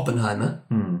 5th Oppenheimer,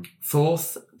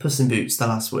 4th Puss in Boots: The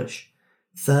Last Wish,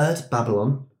 3rd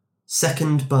Babylon,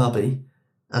 2nd Barbie,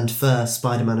 and 1st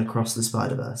Spider-Man Across the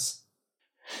Spider-Verse.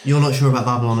 You're not sure about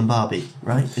Babylon and Barbie,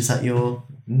 right? Is that your...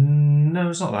 No,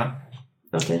 it's not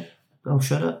that. Okay, I'll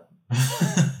shut up.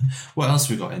 What else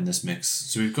have we got in this mix?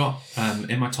 So we've got,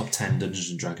 in my top 10,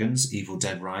 Dungeons & Dragons, Evil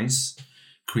Dead Rise,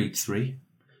 Creed 3,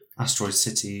 Asteroid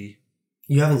City...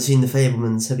 You haven't seen The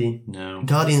Fablemans, have you? No.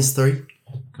 Guardians 3.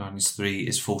 Guardians 3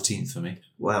 is 14th for me.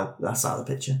 Wow, that's out of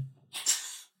the picture.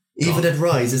 Evil Dead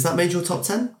Rise, has that made your top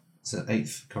 10? It's at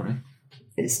 8th currently.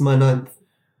 It's my 9th.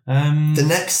 The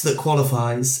next that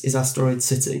qualifies is Asteroid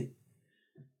City,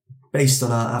 based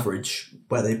on our average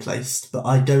where they placed. But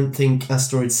I don't think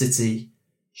Asteroid City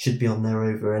should be on there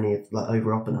over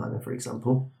over Oppenheimer, for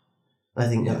example. I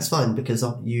think that's fine because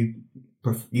you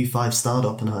 5-starred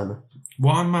Oppenheimer.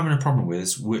 What I'm having a problem with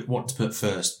is what to put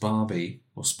first, Barbie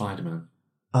or Spider-Man.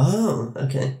 Oh,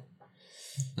 okay.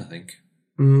 I think.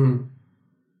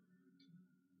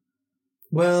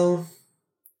 Well,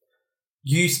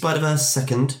 you Spider-Verse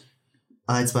 2nd,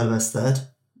 I had Spider-Verse 3rd.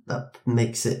 That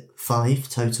makes it 5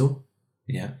 total.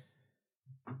 Yeah.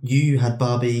 You had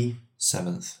Barbie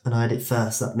 7th. And I had it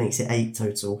 1st. That makes it 8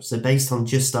 total. So based on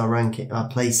just our ranking, our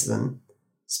placement,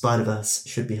 Spider-Verse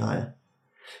should be higher.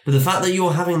 But the fact that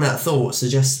you're having that thought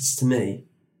suggests to me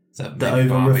that over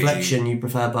Barbie, reflection you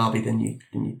prefer Barbie than you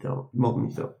thought, more than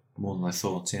you thought. More than I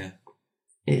thought, yeah.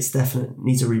 It's definite.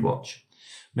 Needs a rewatch.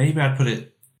 Maybe I'd put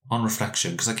it on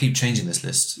reflection because I keep changing this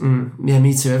list. Yeah,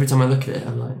 me too. Every time I look at it,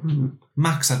 I'm like,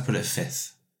 Max, I'd put it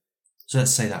 5th. So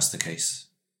let's say that's the case.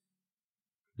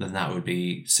 Then that would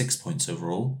be 6 points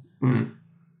overall. And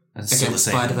still the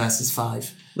same. Spider-Verse is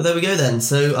 5. Well, there we go then.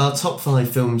 So our top 5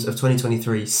 films of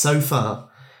 2023 so far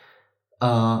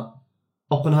are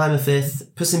Oppenheimer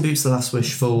 5th, Puss in Boots: The Last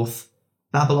Wish 4th,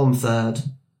 Babylon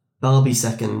 3rd, Barbie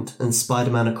 2nd, and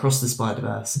Spider-Man Across the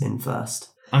Spider-Verse in 1st.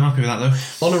 I'm happy with that though.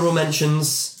 Honourable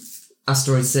mentions: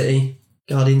 Asteroid City,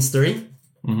 Guardians 3,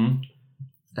 and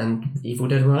Evil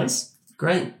Dead Rise.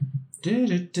 Great. Well,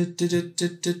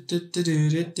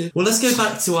 let's go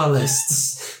back to our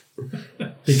lists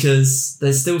because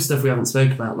there's still stuff we haven't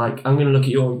spoke about. Like, I'm going to look at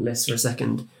your list for a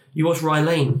second. You watched Rye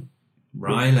Lane.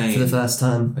 Rye for the first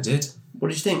time. I did. What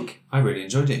did you think? I really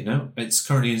enjoyed it. It's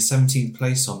currently in 17th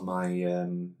place on my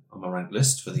rank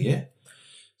list for the year.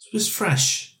 It was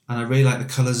fresh, and I really like the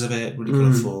colours of it. Really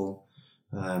colourful.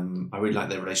 I really like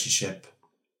their relationship.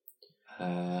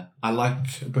 I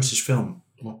like a British film.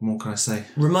 What more can I say?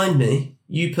 Remind me,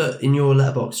 you put in your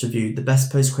Letterboxd review the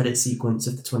best post-credit sequence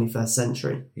of the 21st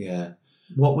century. Yeah.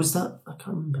 What was that? I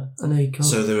can't remember. I know you can't.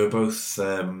 So they were both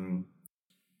at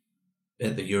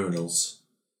the urinals,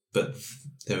 but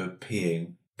they were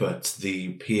peeing. But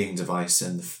the peeing device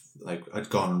had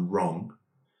gone wrong,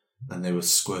 and they were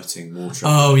squirting water.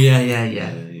 Oh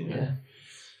yeah.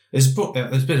 There's a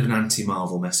bit of an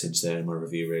anti-Marvel message there in my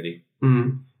review, really.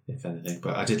 If anything,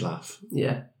 but I did laugh.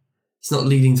 Yeah. It's not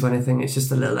leading to anything, it's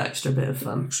just a little extra bit of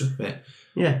fun. Extra bit.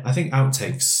 Yeah. I think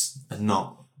outtakes are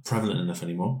not prevalent enough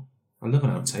anymore. I love an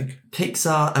outtake.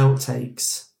 Pixar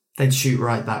outtakes, they'd shoot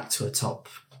right back to a top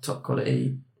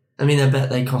quality. I mean, I bet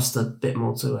they cost a bit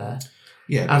more to added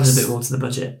a bit more to the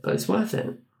budget, but it's worth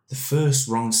it. The first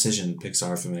wrong decision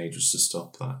Pixar ever made was to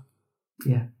stop that.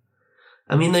 Yeah.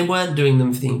 I mean, they weren't doing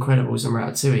them for The Incredibles and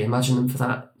Ratatouille. Imagine them for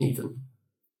that, even.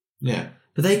 Yeah.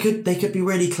 But they could be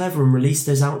really clever and release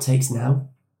those outtakes now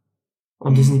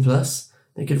on Disney Plus.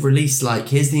 They could release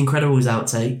here's The Incredibles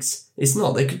outtakes. It's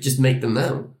not. They could just make them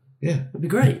now. Yeah, it'd be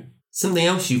great. Something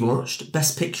else you watched: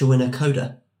 Best Picture winner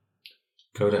Coda.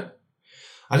 Coda.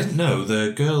 I didn't know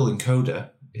the girl in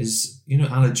Coda is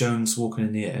Anna Jones walking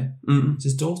in the air. It's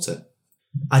his daughter.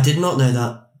 I did not know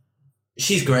that.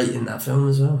 She's great in that film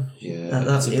as well. Yeah,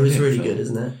 it was really good,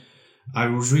 isn't it? I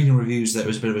was reading reviews that it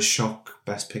was a bit of a shock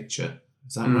Best Picture.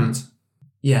 Is that right?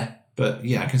 Yeah. But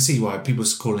yeah, I can see why people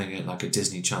are calling it like a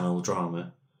Disney Channel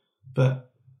drama.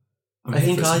 But I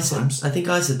think I said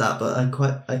that,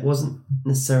 but it wasn't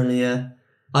necessarily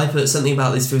I put something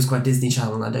about this feels quite Disney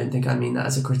Channel, and I don't think I mean that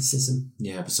as a criticism.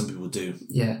 Yeah, but some people do.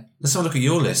 Yeah. Let's have a look at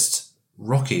your list.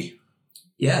 Rocky.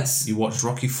 Yes. You watched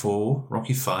Rocky 4,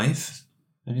 Rocky 5.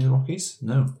 Any of the Rockies?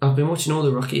 No. I've been watching all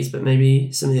the Rockies, but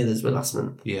maybe some of the others were last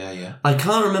month. Yeah. I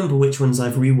can't remember which ones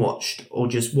I've rewatched or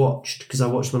just watched, because I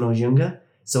watched when I was younger,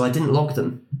 so I didn't log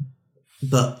them.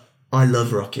 But I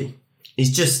love Rocky.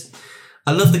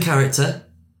 I love the character.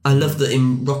 I love that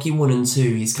in Rocky 1 and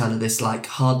 2, he's kind of this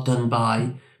hard done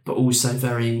by, but also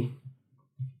very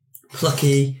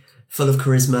plucky, full of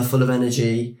charisma, full of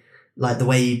energy. The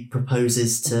way he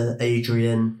proposes to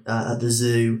Adrian at the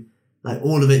zoo.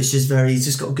 All of it's just he's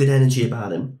just got good energy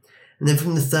about him. And then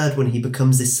from the third one, he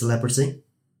becomes this celebrity,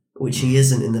 which he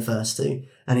isn't in the first two.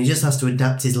 And he just has to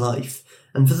adapt his life.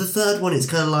 And for the third one, it's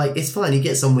kind of it's fine. He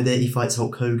gets on with it. He fights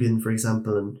Hulk Hogan, for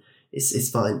example, and it's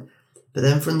fine. But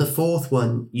then from the fourth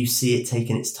one, you see it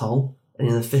taking its toll. And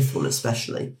in the fifth one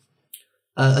especially.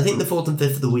 I think the fourth and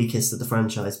fifth are the weakest of the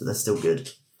franchise, but they're still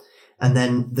good. And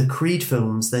then the Creed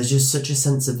films, there's just such a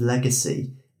sense of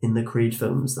legacy in the Creed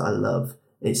films that I love.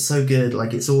 It's so good.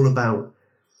 It's all about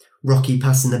Rocky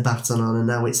passing the baton on, and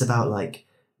now it's about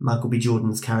Michael B.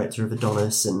 Jordan's character of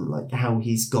Adonis and how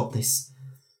he's got this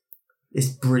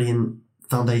brilliant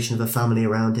foundation of a family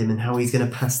around him and how he's going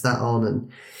to pass that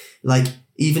on. And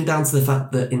even down to the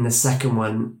fact that in the second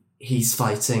one, he's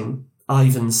fighting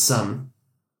Ivan's son,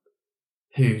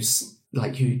 who's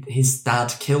who his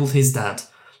dad killed his dad.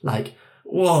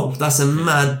 Whoa, that's a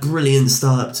mad, brilliant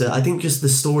start to it. I think just the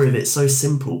story of it's so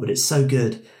simple, but it's so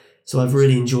good. So I've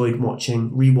really enjoyed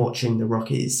rewatching the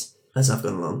Rockies as I've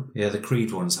gone along. Yeah, the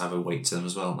Creed ones have a weight to them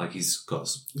as well. He's got...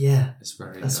 Yeah. It's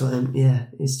very... That's what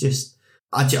it's just...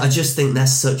 I just think they're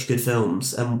such good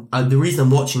films. And the reason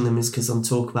I'm watching them is because I'm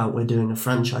talking about we're doing a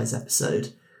franchise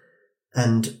episode.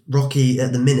 And Rocky,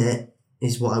 at the minute,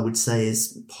 is what I would say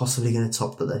is possibly going to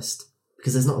top the list.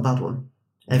 Because there's not a bad one.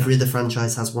 Every other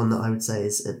franchise has one that I would say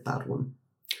is a bad one.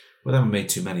 Well, they haven't made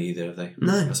too many either, have they?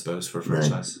 No. I suppose, for a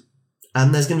franchise. No.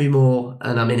 And there's going to be more,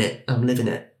 and I'm in it. I'm living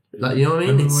it. You know what I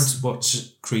mean? We went to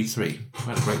watch Creed 3. We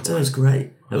had a great time. It was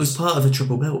great. It was part of a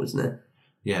triple bill, wasn't it?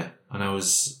 Yeah, and I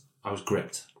was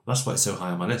gripped. That's why it's so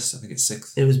high on my list. I think it's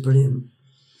 6th. It was brilliant.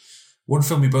 One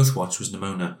film we both watched was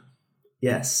Nimona.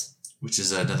 Yes. Which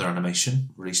is another animation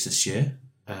released this year.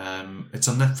 It's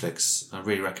on Netflix. I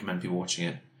really recommend people watching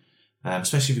it.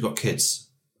 Especially if you've got kids.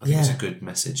 I think it's a good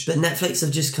message. But Netflix have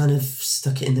just kind of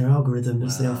stuck it in their algorithm,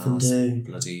 as they often do.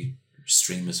 Bloody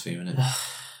streamers for you, innit?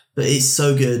 But it's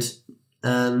so good.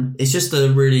 It's just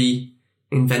a really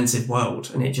inventive world,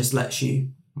 and it just lets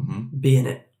you be in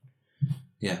it.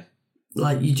 Yeah.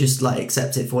 You just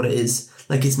accept it for what it is.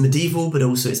 It's medieval, but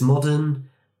also it's modern.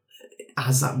 It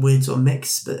has that weird sort of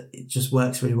mix, but it just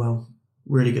works really well.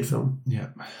 Really good film. Yeah,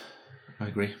 I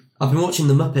agree. I've been watching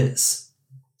The Muppets.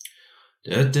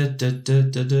 The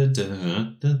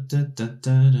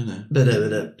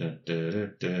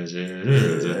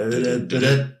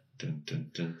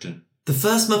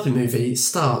first Muppet movie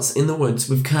starts in the woods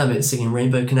with Kermit singing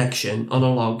Rainbow Connection on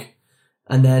a log,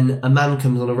 and then a man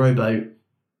comes on a rowboat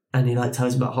and he like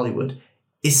tells him about Hollywood.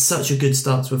 It's such a good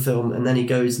start to a film, and then he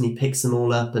goes and he picks them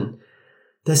all up, and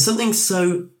there's something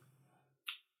so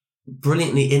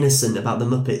brilliantly innocent about the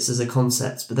Muppets as a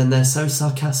concept, but then they're so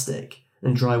sarcastic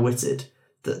and dry-witted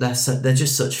that they're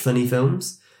just such funny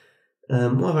films. What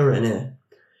have I written here?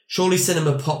 Surely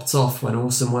cinema popped off when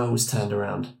Orson Welles turned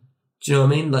around. Do you know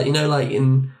what I mean? Like, you know, like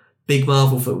in big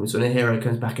Marvel films when a hero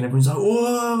comes back and everyone's like,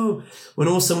 whoa! When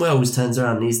Orson Welles turns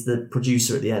around and he's the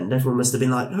producer at the end, everyone must have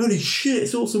been like, holy shit,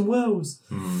 it's Orson Welles.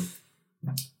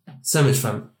 So much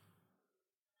fun.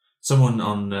 Someone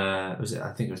on, I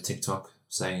think it was TikTok,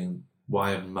 saying,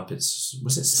 why are Muppets,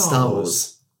 was it Star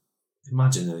Wars?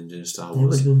 Imagine them doing Star Wars. It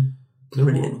would have been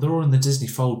brilliant. They're all in the Disney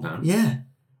fold now. Yeah.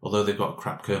 Although they've got a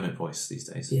crap Kermit voice these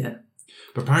days. Yeah.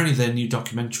 But apparently their new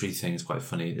documentary thing is quite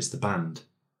funny. It's the band.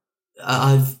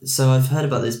 I've heard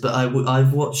about this, but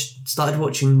I've started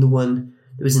watching the one,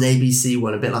 there was an ABC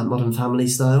one, a bit like Modern Family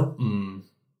style.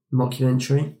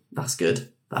 Mockumentary. That's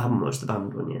good. But I haven't watched the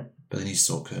band one yet. But they need to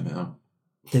sort Kermit out.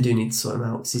 They do need to sort him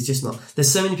out, because he's just not...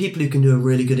 There's so many people who can do a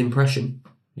really good impression.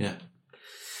 Yeah.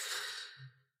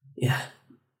 Yeah.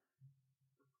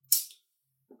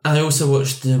 I also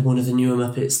watched one of the newer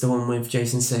Muppets, the one with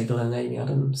Jason Segel and Amy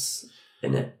Adams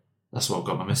in it. That's what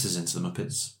got my missus into the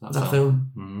Muppets. That film.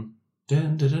 Mm-hmm.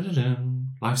 Dun, dun, dun, dun, dun.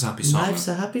 Life's a happy song. Life's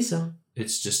a happy song. It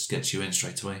just gets you in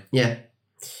straight away. Yeah.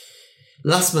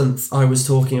 Last month, I was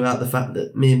talking about the fact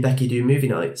that me and Becky do movie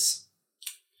nights.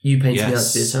 You painted me out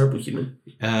to be a terrible human.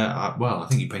 I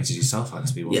think you painted yourself out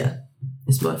to be one. Yeah,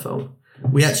 it's my fault.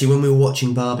 We actually, when we were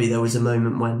watching Barbie, there was a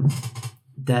moment when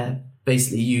they're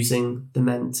basically using the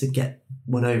men to get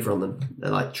one over on them.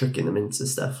 They're like tricking them into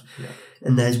stuff. Yeah.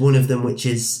 And there's one of them which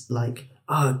is like,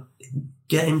 oh,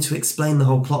 get him to explain the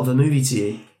whole plot of a movie to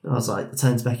you. And I was like, I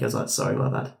turned to Becky, I was like, sorry, my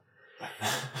bad.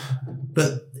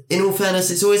 But in all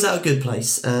fairness, it's always at a good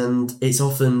place, and it's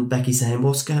often Becky saying,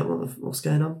 what's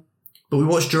going on? But we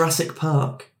watched Jurassic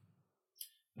Park.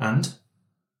 And?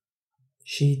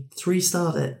 She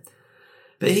 3-starred it.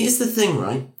 But here's the thing,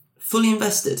 right? Fully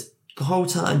invested. The whole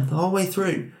time. The whole way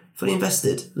through. Fully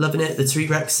invested. Loving it. The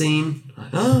T-Rex scene.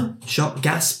 Shock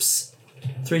gasps.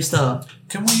 3-star.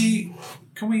 Can we...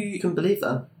 Couldn't believe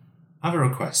that. I have a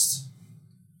request.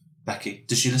 Becky,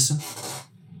 does she listen?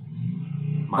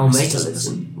 I'll make her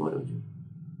listen. Why don't you?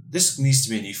 This needs to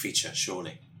be a new feature,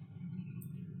 surely.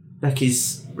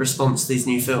 Becky's response to these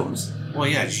new films. Well,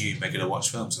 yeah, you make her watch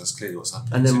films. That's clearly what's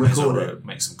happening. And then so you may as record well it.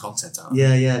 Make some content out of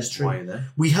Yeah, it's true. Why are you there?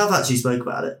 We have actually spoke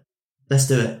about it. Let's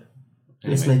do it.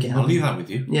 Let's Anyway, make it happen. I'll leave that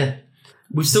with you. Yeah.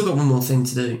 We've still got one more thing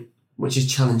to do, which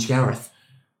is challenge Gareth.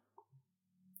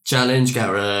 Challenge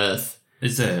Gareth.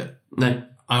 Is there... No.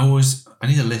 I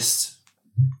need a list.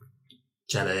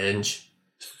 Challenge.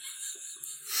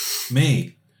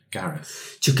 Me.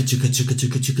 Gareth. Chugga chugga chugga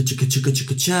chugga chugga chugga chugga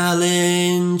chugga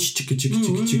challenge. Chugga chugga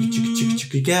chugga chugga chugga chugga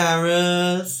chugga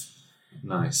Gareth.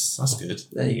 Nice. That's good.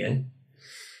 There you go.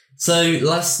 So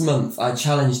last month I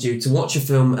challenged you to watch a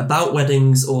film about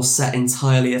weddings or set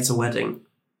entirely at a wedding.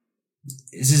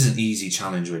 This is an easy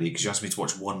challenge, really, because you asked me to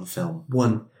watch one film.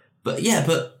 One. But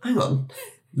hang on.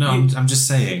 No, I'm just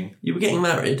saying... You were getting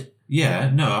married. Yeah,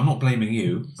 no, I'm not blaming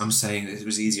you. I'm saying that it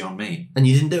was easy on me. And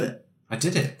you didn't do it. I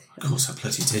did it. Of course I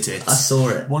bloody did it. I saw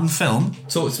it. One film.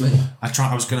 Talk to me. I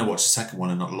was going to watch the second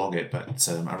one and not log it, but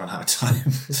I ran out of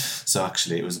time. So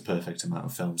actually it was the perfect amount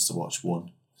of films to watch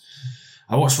one.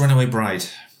 I watched Runaway Bride.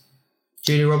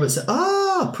 Julia Roberts said,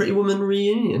 Pretty Woman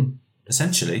reunion.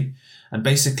 Essentially. And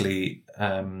basically,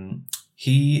 Richard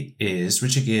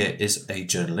Gere is a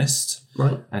journalist.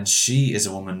 Right. And she is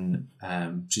a woman,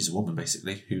 she's a woman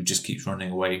basically, who just keeps running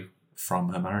away from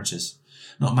her marriages.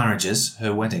 Not marriages,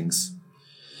 her weddings.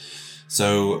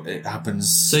 So it happens...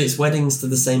 So it's weddings to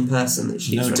the same person that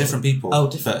she's running? Different people. Oh,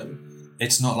 different. But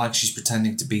it's not like she's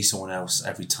pretending to be someone else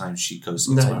every time she goes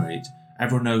and gets married.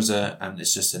 Everyone knows her and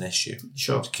it's just an issue.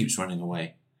 Sure. She keeps running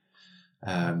away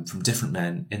from different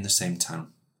men in the same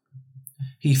town.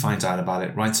 He finds out about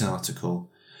it, writes an article.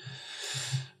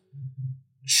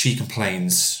 She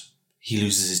complains. He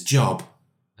loses his job.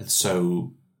 And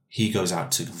so he goes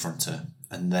out to confront her.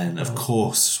 And then, of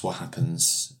course, what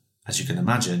happens, as you can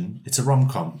imagine, it's a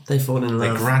rom-com. They fall in love.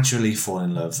 They gradually fall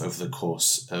in love over the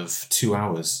course of 2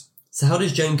 hours. So how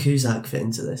does Joan Cusack fit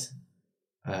into this?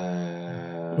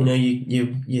 Your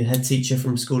head teacher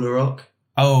from School of Rock?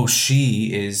 Oh,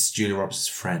 she is Julia Roberts'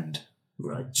 friend.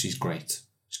 Right. She's great.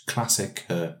 She's classic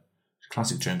her.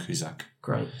 Classic Joan Cusack.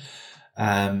 Great.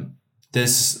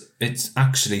 It's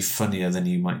actually funnier than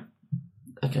you might.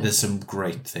 Okay. There's some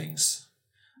great things.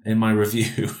 In my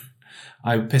review,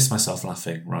 I pissed myself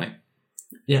laughing, right?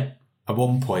 Yeah. At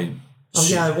one point...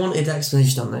 I wanted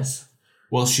explanation on this.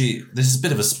 Well, this is a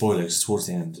bit of a spoiler because it's towards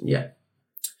the end. Yeah.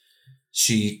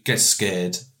 She gets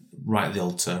scared right at the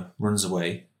altar, runs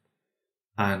away,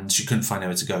 and she couldn't find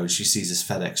anywhere to go. She sees this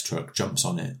FedEx truck, jumps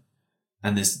on it,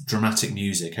 and there's dramatic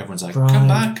music. Everyone's like, come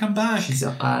back, come back. She's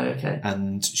like, okay.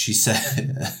 And she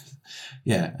said,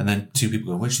 yeah, and then two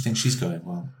people go, where do you think she's going?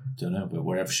 Well, don't know, but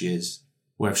wherever she is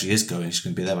going, she's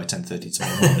going to be there by 10:30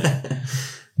 tomorrow morning.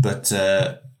 But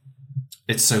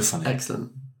it's so funny.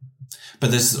 Excellent. But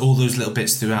there's all those little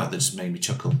bits throughout that just made me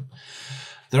chuckle.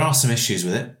 There are some issues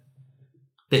with it.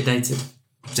 Bit dated.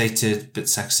 Dated, bit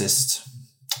sexist.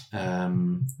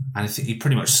 And I think he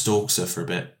pretty much stalks her for a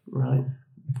bit. Right.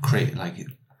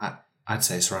 I'd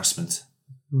say it's harassment.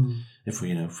 Mm. If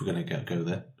we're going to go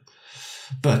there.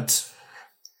 But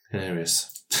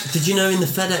hilarious. Did you know in the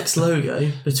FedEx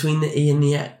logo, between the E and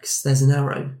the X, there's an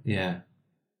arrow? Yeah.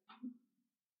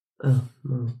 Oh,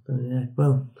 yeah.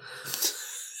 Well,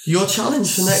 your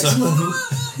challenge for next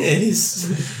month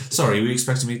is... Sorry, were you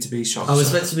expecting me to be shocked? I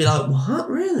was meant to be like, what?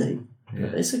 Really? Yeah.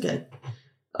 But it's okay.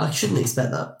 I shouldn't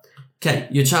expect that. Okay,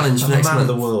 your challenge for I'm a next man month.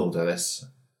 of the world, Ellis.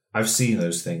 I've seen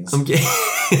those things.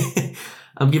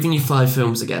 I'm giving you 5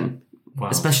 films again. Wow.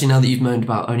 Especially now that you've moaned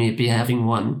about only having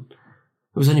one.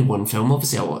 It was only one film.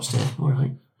 Obviously, I watched it. All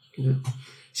right. So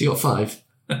you got 5.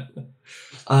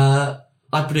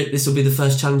 I predict this will be the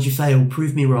first challenge you fail.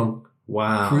 Prove me wrong.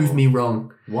 Wow. Prove me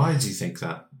wrong. Why do you think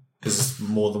that? Because it's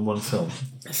more than one film.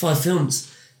 5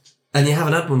 films. And you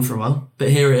haven't had one for a while, but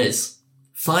here it is.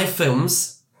 5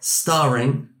 films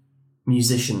starring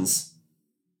musicians.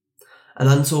 And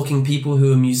I'm talking people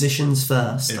who are musicians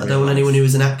first. I don't want anyone who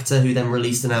is an actor who then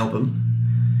released an album.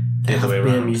 They have to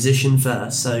be a musician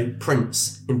first. So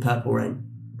Prince in Purple Rain.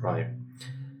 Right.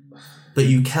 But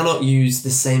you cannot use the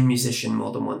same musician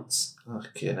more than once.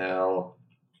 Fucking hell.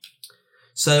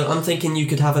 So I'm thinking you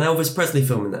could have an Elvis Presley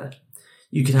film in there.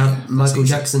 You could have Michael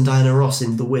Jackson, Diana Ross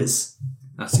in The Wiz.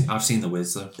 I've seen The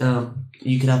Wiz, though.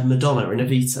 You could have Madonna in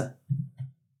Evita.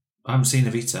 I haven't seen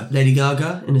Evita. Lady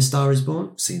Gaga in A Star Is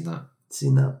Born. Seen that.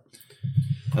 Seen that.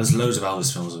 There's loads of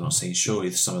Elvis films I've not seen.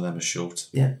 Surely some of them are short.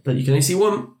 Yeah, but you can only see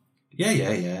one.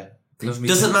 Yeah. Love Me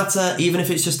Doesn't matter, even if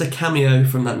it's just a cameo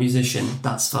from that musician,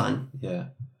 that's fine. Yeah.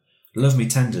 Love Me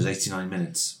Tender's 89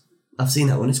 minutes. I've seen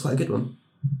that one, it's quite a good one.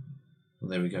 Well,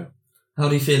 there we go. How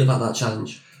do you feel about that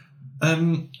challenge?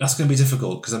 That's going to be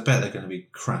difficult because I bet they're going to be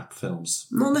crap films.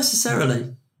 Not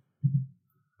necessarily.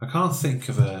 I can't think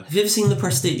of a... Have you ever seen The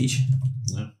Prestige?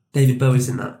 No. David Bowie's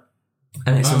in that.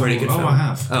 And it's a really good film. I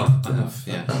have. Oh, I have,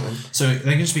 yeah. That one. So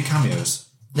they can just be cameos?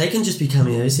 They can just be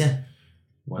cameos, yeah.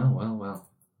 Well.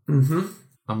 Mm-hmm.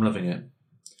 I'm loving it.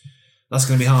 That's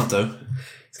going to be hard, though.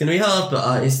 It's going to be hard,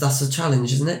 but that's a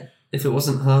challenge, isn't it? If it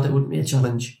wasn't hard, it wouldn't be a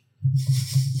challenge.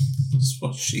 That's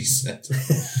what she said.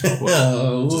 Does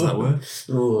that work?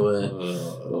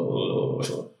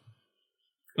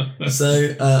 So,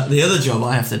 the other job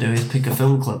I have to do is pick a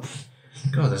film club.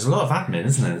 God, there's a lot of admin,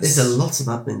 isn't there? There's a lot of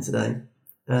admin today.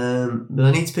 But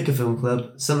I need to pick a film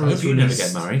club. Something I hope you never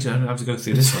get married. You don't have to go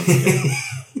through this one again.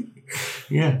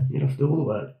 Yeah, you have to do all the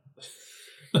work.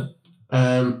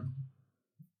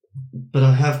 But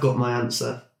I have got my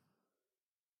answer.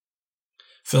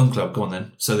 Film club, go on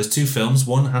then. So there's 2 films.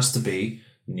 One has to be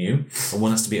new and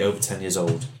one has to be over 10 years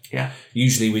old. Yeah.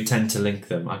 Usually we tend to link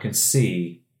them. I can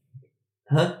see...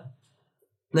 Huh?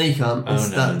 No, you can't. Oh,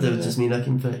 no, that was just me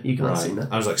looking for... You can't see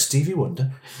that. I was like, Stevie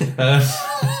Wonder.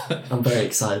 I'm very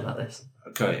excited about this.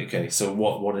 Okay. So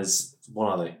what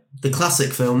are they? The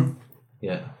classic film.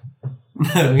 Yeah. No,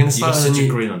 we're going to start with such a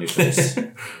grin on your face.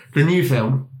 The new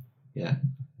film. Yeah.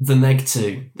 The Meg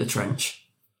 2, The Trench.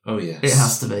 Oh, yes. It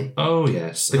has to be. Oh,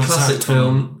 yes. The classic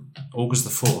film. August the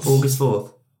 4th. August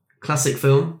 4th. Classic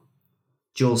film.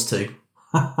 Jaws 2.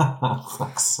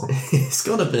 It's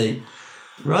got to be.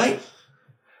 Right?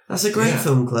 That's a great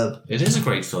film club. It is a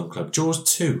great film club. Jaws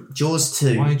 2. Jaws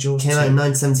 2. Why Jaws 2? Came out in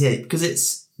 1978 because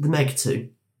it's the Meg 2.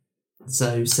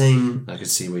 So same... I can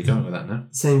see where you're going with that now.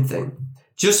 Same thing.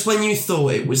 Just when you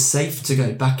thought it was safe to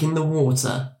go back in the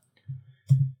water...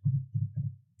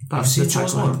 I've seen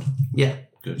Jaws 1. Yeah.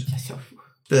 Good.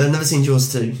 But I've never seen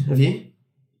Jaws 2. Have you?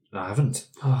 No, I haven't.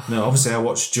 Oh. No, obviously I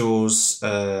watched Jaws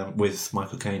with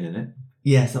Michael Caine in it.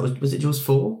 Yeah, that was it Jaws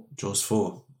 4? Jaws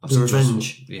 4. The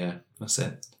Revenge. Yeah, that's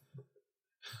it.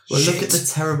 Well, look at the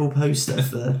terrible poster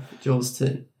for Jaws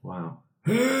 2. Wow.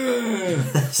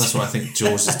 That's what I think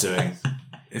Jaws is doing.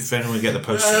 If anyone get the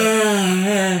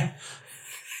poster.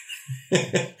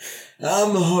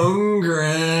 I'm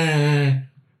hungry.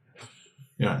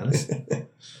 Yeah, Alice.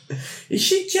 Is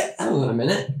she... Hang on a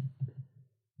minute.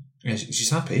 Yeah, she's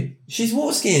happy. She's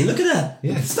water skiing. Look at her.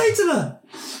 Yeah. State of her.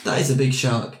 That is a big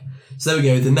shark. So there we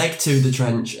go. The Meg 2, The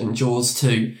Trench, and Jaws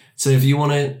 2. So if you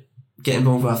want to get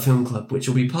involved with our film club, which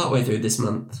will be partway through this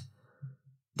month,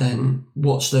 then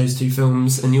watch those 2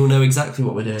 films and you'll know exactly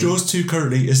what we're doing. Jaws 2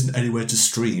 currently isn't anywhere to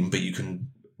stream, but you can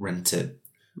rent it.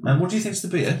 And what do you think's the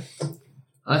beer?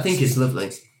 I think it's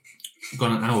lovely. I've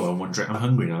got an hour on one drink. I'm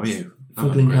hungry now, are you?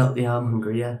 Fuggling hell, yeah, I'm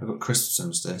hungry, yeah. I've got crisps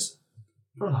downstairs.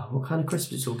 Oh, what kind of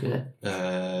crisps are you talking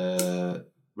here?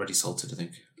 Ready salted, I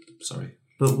think. Sorry.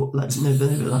 But what, like, no, but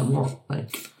like what?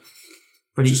 Like,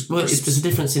 ready, well, there's a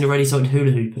difference in a ready salted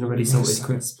hula hoop and a ready salted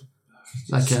crisp.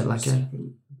 Like a...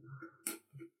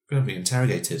 Going to be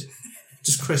interrogated.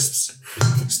 Just crisps.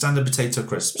 Standard potato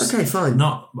crisps. Okay, fine.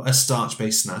 Not a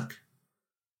starch-based snack.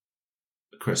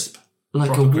 A crisp.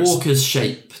 Like Proper a crisp. Walker's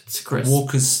shaped crisp.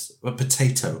 Walker's a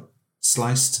potato.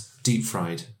 Sliced, deep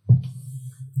fried.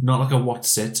 Not like a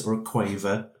What's-It or a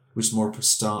Quaver, which is more of a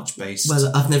starch-based...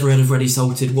 Well, I've never heard of ready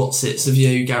salted What's-Its of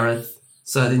you, Gareth.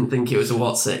 So I didn't think it was a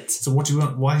What's-It. So what do you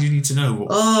want? Why do you need to know what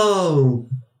Oh!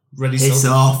 ready Piss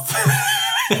salted? off.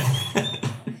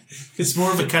 It's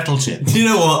more of a kettle chip. Do you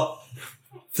know what?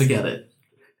 Forget it.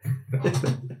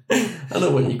 I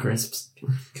don't want your crisps.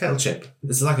 Kettle chip.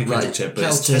 It's like a kettle Right, chip, but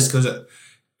kettle it's chip. Tesco's.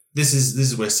 This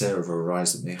is where Sarah will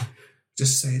rise at me.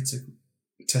 Just say it's a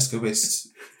Tesco-based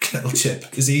kettle chip.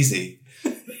 It's easy.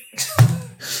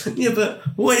 Yeah, but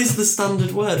what is the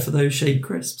standard word for those shaped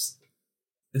crisps?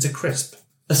 It's a crisp.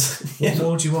 Yeah, What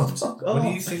more do you want? Fuck What do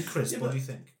off. you think crisp? Yeah, what but- do you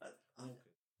think?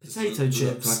 Potato It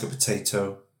chips. looks like a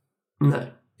potato.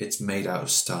 No. It's made out of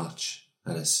starch.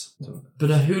 That is.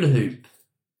 But a hula hoop.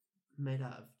 Made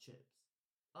out of chips.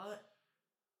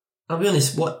 I'll be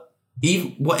honest,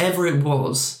 whatever it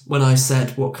was, when I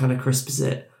said what kind of crisp is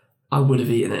it, I would have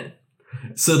eaten it.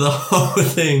 So the whole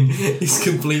thing is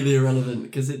completely irrelevant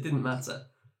because it didn't matter.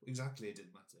 Exactly, it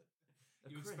didn't matter.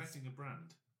 You were expecting a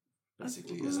brand,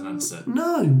 basically, as an answer.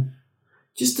 No.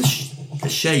 Just the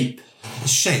shape. The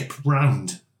shape,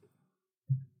 round.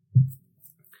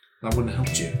 That wouldn't have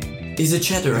helped you. Is a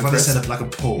cheddar If a I'd have crisp? set up like a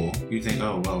paw, you'd think,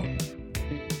 oh, well,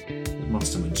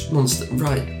 Monster Munch. Monster.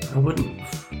 Right, I wouldn't.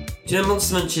 Do you know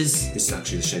Monster Munch is... This is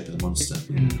actually the shape of the monster.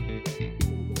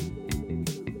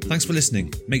 Thanks for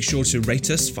listening. Make sure to rate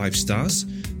us 5 stars.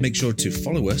 Make sure to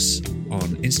follow us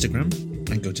on Instagram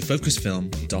and go to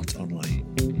focusfilm.online.